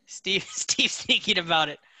 Steve's thinking about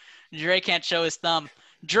it. Dre can't show his thumb.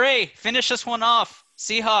 Dre, finish this one off.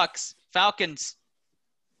 Seahawks, Falcons.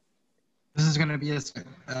 This is going to be a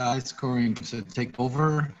high scoring to take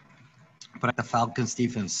over, but the Falcons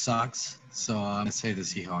defense sucks, so I'm going to say the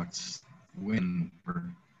Seahawks win.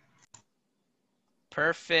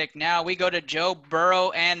 Perfect. Now we go to Joe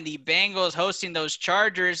Burrow and the Bengals hosting those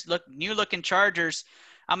Chargers. New looking Chargers.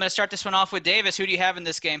 I'm going to start this one off with Davis. Who do you have in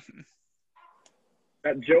this game?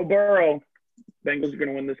 Joe Burrow. Bengals are going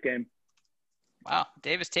to win this game. Wow.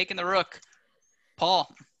 Davis taking the rook.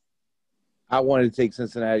 Paul. I wanted to take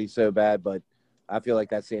Cincinnati so bad, but I feel like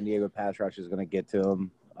that San Diego pass rush is going to get to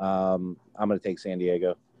them. I'm going to take San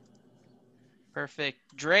Diego. Perfect.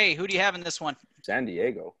 Dre, who do you have in this one? San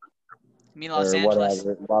Diego. I mean Los Angeles.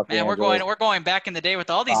 Man, we're going back in the day with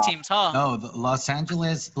all these teams, huh? No, Los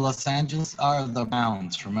Angeles are the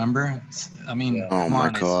Browns, remember? I mean, oh my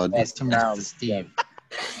God. It's to Steve.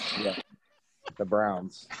 Yeah. The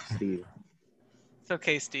Browns, Steve. It's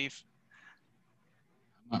okay, Steve.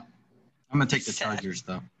 I'm going to take the Chargers,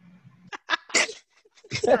 though.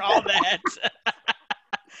 For all that.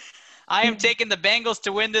 I am taking the Bengals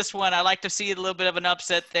to win this one. I like to see a little bit of an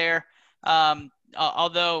upset there.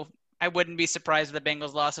 Although I wouldn't be surprised if the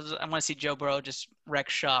Bengals lost. I want to see Joe Burrow just wreck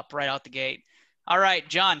shop right out the gate. All right,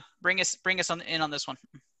 John, bring us in on this one.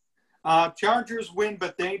 Chargers win,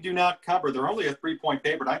 but they do not cover. They're only a 3-point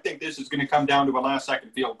favorite. I think this is going to come down to a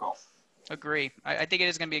last-second field goal. Agree. I think it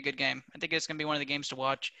is going to be a good game. I think it's going to be one of the games to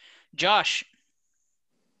watch. Josh.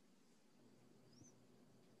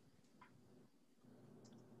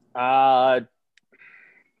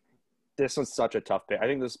 This one's such a tough pick. I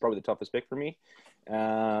think this is probably the toughest pick for me.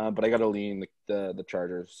 But I got to lean the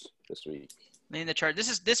Chargers this week. Lean the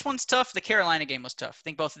Chargers. This one's tough. The Carolina game was tough. I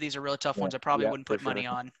think both of these are really tough ones. I probably wouldn't put money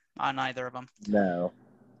on either of them. No.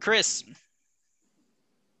 Chris.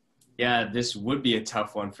 Yeah, this would be a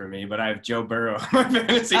tough one for me, but I have Joe Burrow on my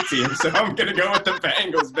fantasy team, so I'm going to go with the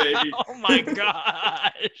Bengals, baby. Oh, my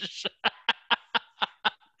gosh.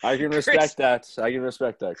 I can respect that.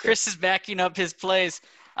 Chris is backing up his plays.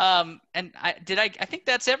 I think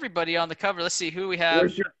that's everybody on the cover. Let's see who we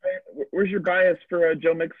have. Where's your bias for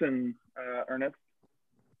Joe Mixon, Ernest?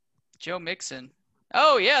 Joe Mixon.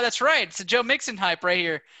 Oh, yeah, that's right. It's a Joe Mixon hype right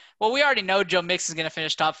here. Well, we already know Joe Mixon's going to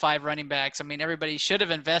finish top 5 running backs. I mean, everybody should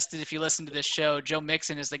have invested if you listen to this show. Joe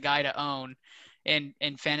Mixon is the guy to own in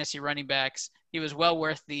fantasy running backs. He was well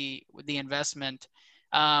worth the investment.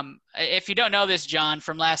 If you don't know this, John,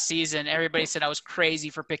 from last season, everybody said I was crazy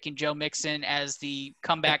for picking Joe Mixon as the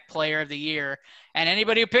comeback player of the year. And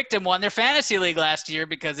anybody who picked him won their fantasy league last year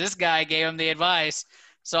because this guy gave him the advice.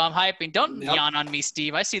 So I'm hyping. Don't yawn on me,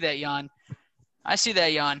 Steve. I see that yawn.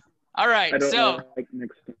 All right.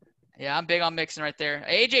 Yeah, I'm big on Mixon right there.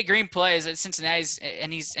 AJ Green plays at Cincinnati's,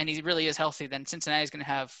 and he really is healthy. Then Cincinnati's going to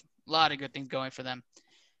have a lot of good things going for them.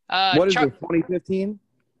 What is it, 2015?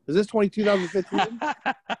 Is this 2015?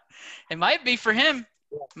 It might be for him.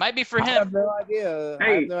 I have no idea.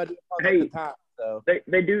 Hey,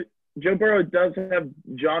 they do. Joe Burrow does have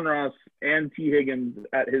John Ross and T. Higgins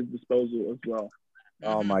at his disposal as well.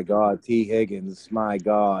 Oh, my God. T. Higgins. My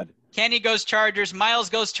God. Kenny goes Chargers. Miles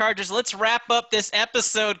goes Chargers. Let's wrap up this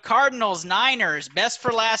episode. Cardinals, Niners, best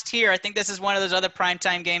for last here. I think this is one of those other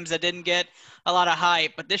primetime games that didn't get a lot of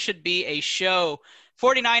hype, but this should be a show.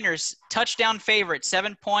 49ers, touchdown favorite,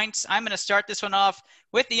 7 points. I'm going to start this one off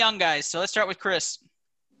with the young guys. So let's start with Chris.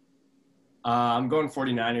 I'm going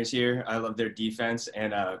 49ers here. I love their defense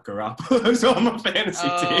and Garoppolo, so I'm a fantasy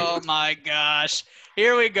team. Oh, my gosh.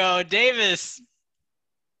 Here we go. Davis.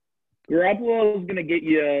 Garoppolo is going to get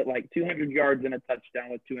you like 200 yards and a touchdown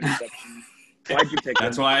with 2 interceptions. Why'd you pick him?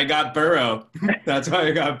 That's why I got Burrow.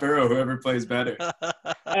 Whoever plays better.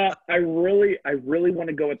 I really want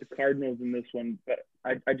to go with the Cardinals in this one, but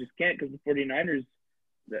I just can't because the 49ers,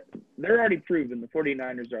 they're already proven. The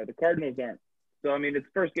 49ers are. The Cardinals aren't. So, I mean, it's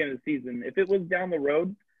first game of the season. If it was down the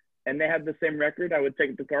road and they had the same record, I would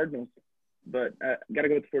take the Cardinals. But got to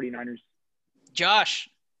go with the 49ers. Josh.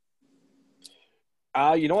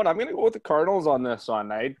 You know what? I'm going to go with the Cardinals on this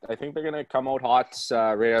one. I think they're going to come out hot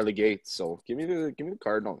right out of the gate. So give me the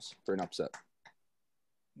Cardinals for an upset.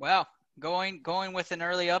 Wow, going with an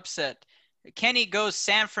early upset. Kenny goes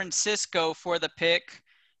San Francisco for the pick,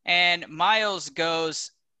 and Miles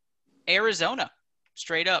goes Arizona.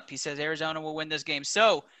 Straight up, he says Arizona will win this game.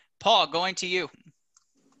 So, Paul, going to you.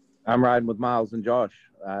 I'm riding with Miles and Josh.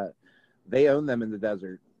 They own them in the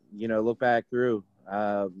desert. Look back through.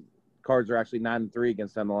 Cards are actually 9-3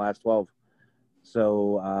 against them in the last 12.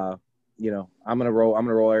 So, I'm gonna roll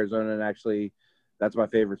Arizona, and actually, that's my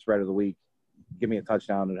favorite spread of the week. Give me a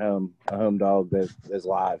touchdown at home, a home dog that is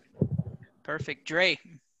live. Perfect, Dre.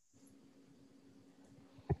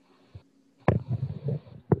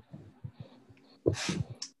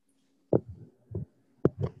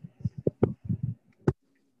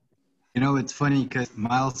 It's funny because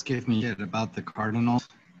Miles gave me shit about the Cardinals,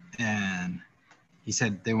 and he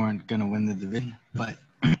said they weren't going to win the division. But,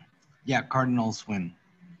 yeah, Cardinals win.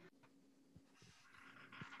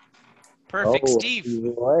 Perfect,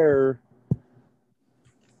 Steve.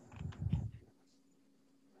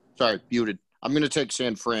 Sorry, muted. I'm going to take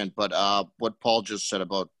San Fran, but what Paul just said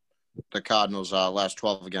about the Cardinals last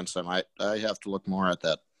 12 against them, I have to look more at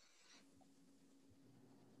that.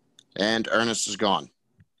 And Ernest is gone.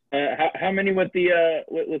 How many with the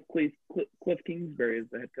with Cliff Kingsbury as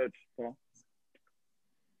the head coach, Paul?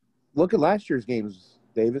 Look at last year's games,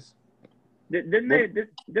 Davis. Didn't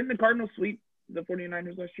the Cardinals sweep the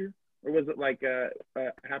 49ers last year? Or was it like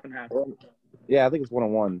half and half? Yeah, I think it's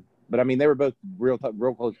 1-1. But, I mean, they were both real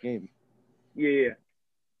close games. Yeah.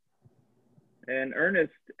 And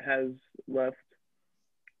Ernest has left.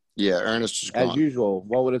 Yeah, Ernest is gone. As usual.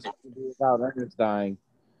 What would it be without Ernest dying?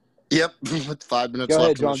 Yep, with 5 minutes Go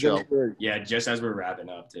left ahead, in the show. Yeah, just as we're wrapping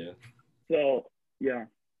up, too. So, yeah.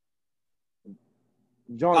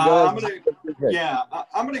 John, I'm go ahead.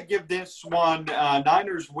 I'm gonna give this one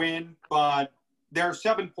Niners win, but they're a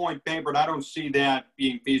 7-point favorite. I don't see that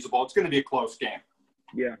being feasible. It's going to be a close game.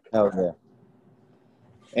 Yeah. Oh, yeah.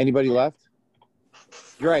 Anybody left?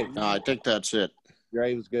 Dre. No, I think that's it.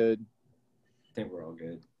 Dre was good. I think we're all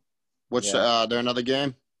good. What's there another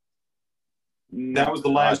game? That was the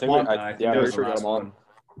last one. I think that was the last one.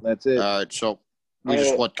 That's it. All right, so we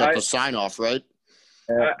just got the sign off, right?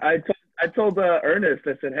 I told Ernest,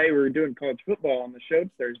 I said, hey, we're doing college football on the show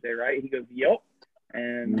Thursday, right? He goes, yep.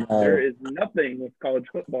 And there is nothing with college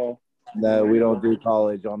football. No, we don't do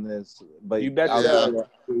college on this. But You bet.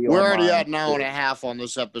 We're already at an hour and a half on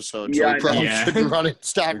this episode, so Yeah, we probably Yeah. should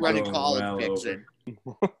start We're running going college well picks over. in.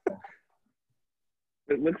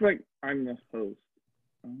 It looks like I'm the host.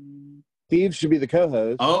 Steve should be the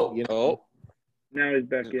co-host. Oh. You know? Now he's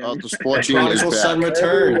back in. Oh, the sports The unit is prodigal back. son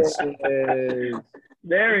returns.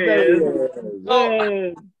 There he is.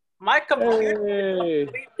 Oh, My computer Hey.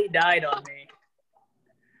 completely died on me.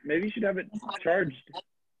 maybe you should have it charged.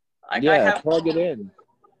 I Yeah, have, plug it in.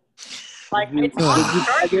 like, Did you, it's on did you, plug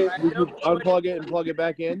charger. it, did you unplug it and plug it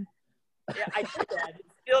back in? Yeah, I did that. It's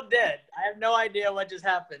still dead. I have no idea what just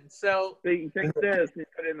happened. So, See, take this and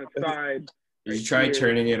put it in the side. Did you try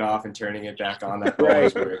turning it off and turning it back on? That Right,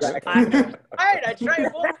 always works. exactly. I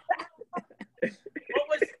tried.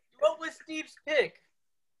 What was Steve's pick?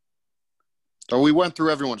 So we went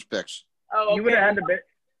through everyone's picks. Oh, okay. You would have had to be.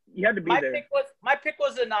 You had to be my there. pick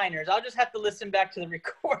was the Niners. I'll just have to listen back to the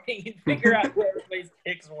recording and figure out who everybody's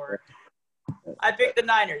picks were. I picked the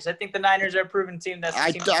Niners. I think the Niners are a proven team. That's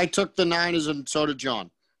the team. I took the Niners, and so did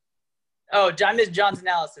John. Oh, I missed John's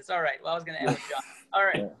analysis. All right. Well, I was going to end with John. All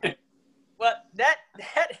right. Well, that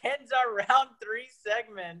ends our round 3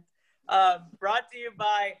 segment. Brought to you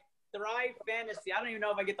by Thrive Fantasy. I don't even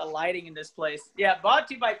know if I get the lighting in this place. Yeah, brought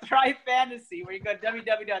to you by Thrive Fantasy, where you go to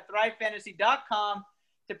www.thrivefantasy.com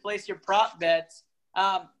to place your prop bets.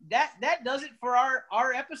 That does it for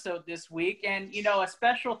our episode this week. And, a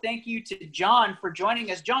special thank you to John for joining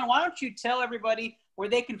us. John, why don't you tell everybody where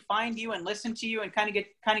they can find you and listen to you and kind of get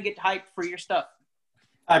hyped for your stuff?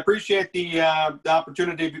 I appreciate the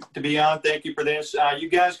opportunity to be on. Thank you for this. You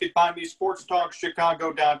guys can find me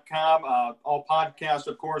sportstalkchicago.com. All podcasts,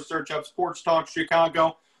 of course, search up Sports Talk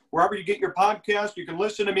Chicago. Wherever you get your podcast, you can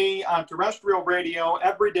listen to me on terrestrial radio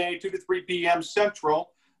every day, 2 to 3 p.m.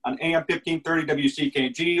 Central on AM 1530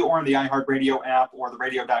 WCKG or on the iHeartRadio app or the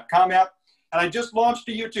radio.com app. And I just launched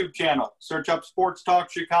a YouTube channel. Search up Sports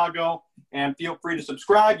Talk Chicago and feel free to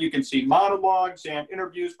subscribe. You can see monologues and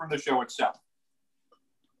interviews from the show itself.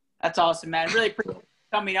 That's awesome, man. Really appreciate you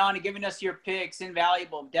coming on and giving us your picks.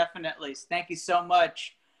 Invaluable, definitely. Thank you so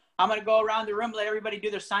much. I'm going to go around the room, let everybody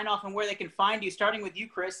do their sign-off and where they can find you, starting with you,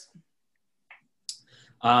 Chris.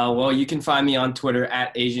 Well, you can find me on Twitter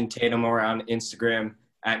at Asian Tatum or on Instagram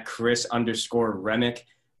at Chris_Remick.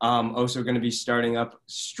 Also going to be starting up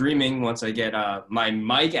streaming once I get my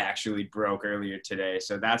mic actually broke earlier today,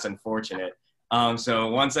 so that's unfortunate.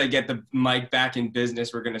 So once I get the mic back in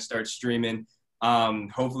business, we're going to start streaming.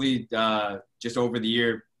 Hopefully just over the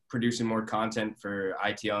year, producing more content for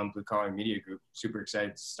ITL and Blue Collar Media Group. Super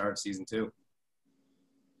excited to start season 2.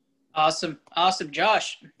 Awesome.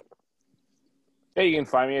 Josh. Hey, you can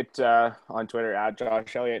find me on Twitter at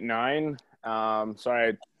JoshElliott9.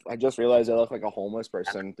 Sorry, I just realized I look like a homeless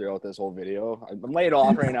person throughout this whole video. I'm laid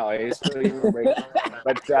off right now,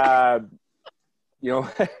 but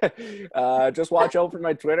just watch out for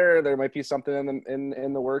my Twitter. There might be something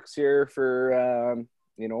in the works here for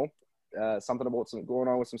something about some going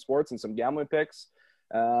on with some sports and some gambling picks.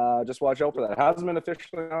 Just watch out for that. It hasn't been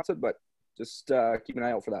officially announced, but just keep an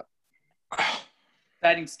eye out for that.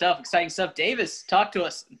 Exciting stuff. Davis, talk to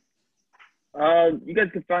us. You guys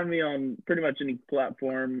can find me on pretty much any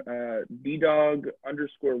platform,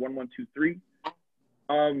 ddog_1123.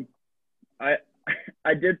 I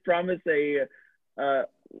did promise a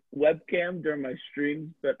webcam during my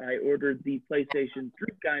streams, but I ordered the PlayStation 3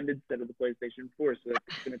 kind instead of the PlayStation 4, so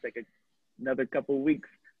it's going to take another couple of weeks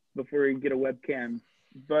before you get a webcam.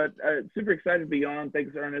 But super excited to be on.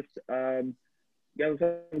 Thanks, Ernest. Guys,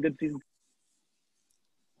 have a good season.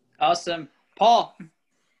 Awesome. Paul.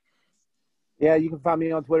 Yeah, you can find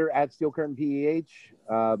me on Twitter at SteelCurtainPEH,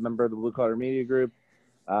 member of the Blue Collar Media Group.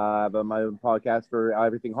 I have my own podcast for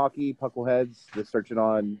everything hockey, Puckleheads. Just search it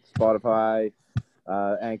on Spotify,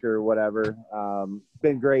 Anchor, whatever.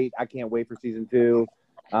 Been great. I can't wait for season 2.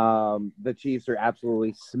 The Chiefs are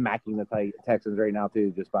absolutely smacking the Texans right now,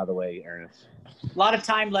 too, just by the way, Ernest. A lot of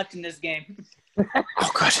time left in this game.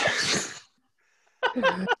 Oh, God.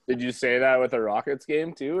 Did you say that with the Rockets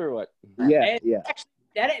game too, or what? Yeah.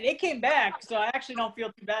 They came back, so I actually don't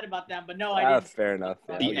feel too bad about them. But no, I didn't. Fair enough.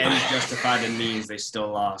 The end justified the means. They still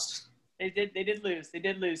lost. They did lose. They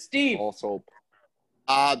did lose. Steve. Also,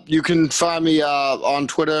 you can find me on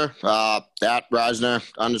Twitter at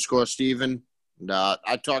Reisner_Steven.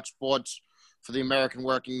 I talk sports for the American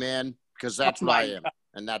working man because that's who I am,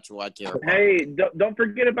 and that's who I care about. Hey, don't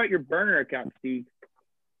forget about your burner account, Steve.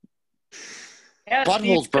 Yeah,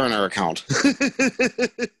 Butthole's Steve, burner account.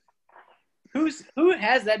 who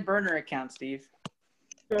has that burner account, Steve?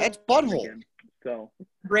 That's Butthole. So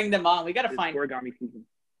Bring them on. We got to it's find origami season.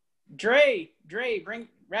 Dre,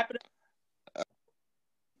 wrap it up.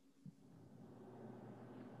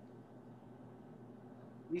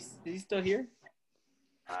 Is he still here?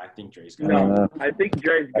 I think Dre's gone. No, I think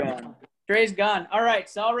Dre's gone. Dre's gone. All right,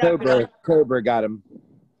 so I'll wrap it up. Cobra got him.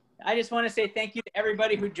 I just want to say thank you to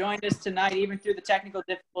everybody who joined us tonight, even through the technical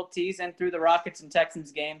difficulties and through the Rockets and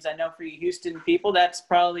Texans games. I know for you Houston people, that's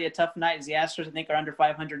probably a tough night, as the Astros, I think, are under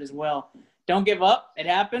 500 as well. Don't give up. It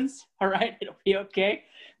happens. All right, it'll be okay.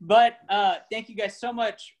 But thank you guys so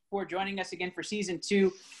much for joining us again for Season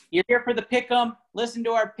 2. You're here for the pick-em. Listen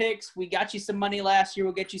to our picks. We got you some money last year.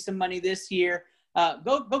 We'll get you some money this year.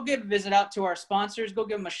 Go give a visit out to our sponsors. Go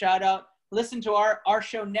give them a shout-out. Listen to our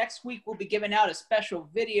show next week. We'll be giving out a special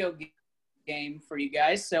video game for you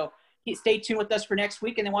guys. So stay tuned with us for next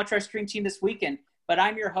week and then watch our stream team this weekend. But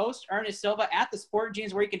I'm your host, Ernest Silva, at the Sport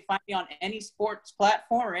Genes, where you can find me on any sports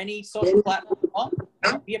platform or any social platform.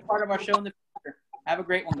 Be a part of our show in the future. Have a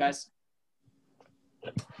great one, guys.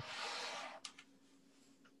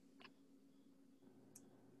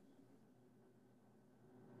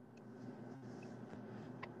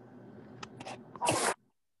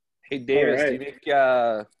 hey, Davis, All do right. you think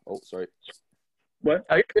sorry. What?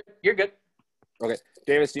 Oh, you're good. Okay.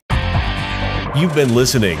 Davis, You've been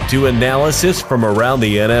listening to analysis from around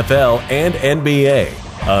the NFL and NBA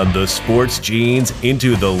on the Sports Genes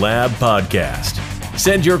Into the Lab podcast.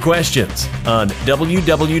 Send your questions on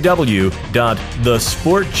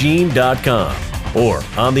www.thesportgene.com or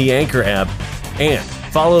on the Anchor app, and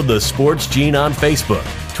follow the Sports Gene on Facebook,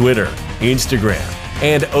 Twitter, Instagram,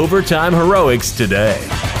 and Overtime Heroics today.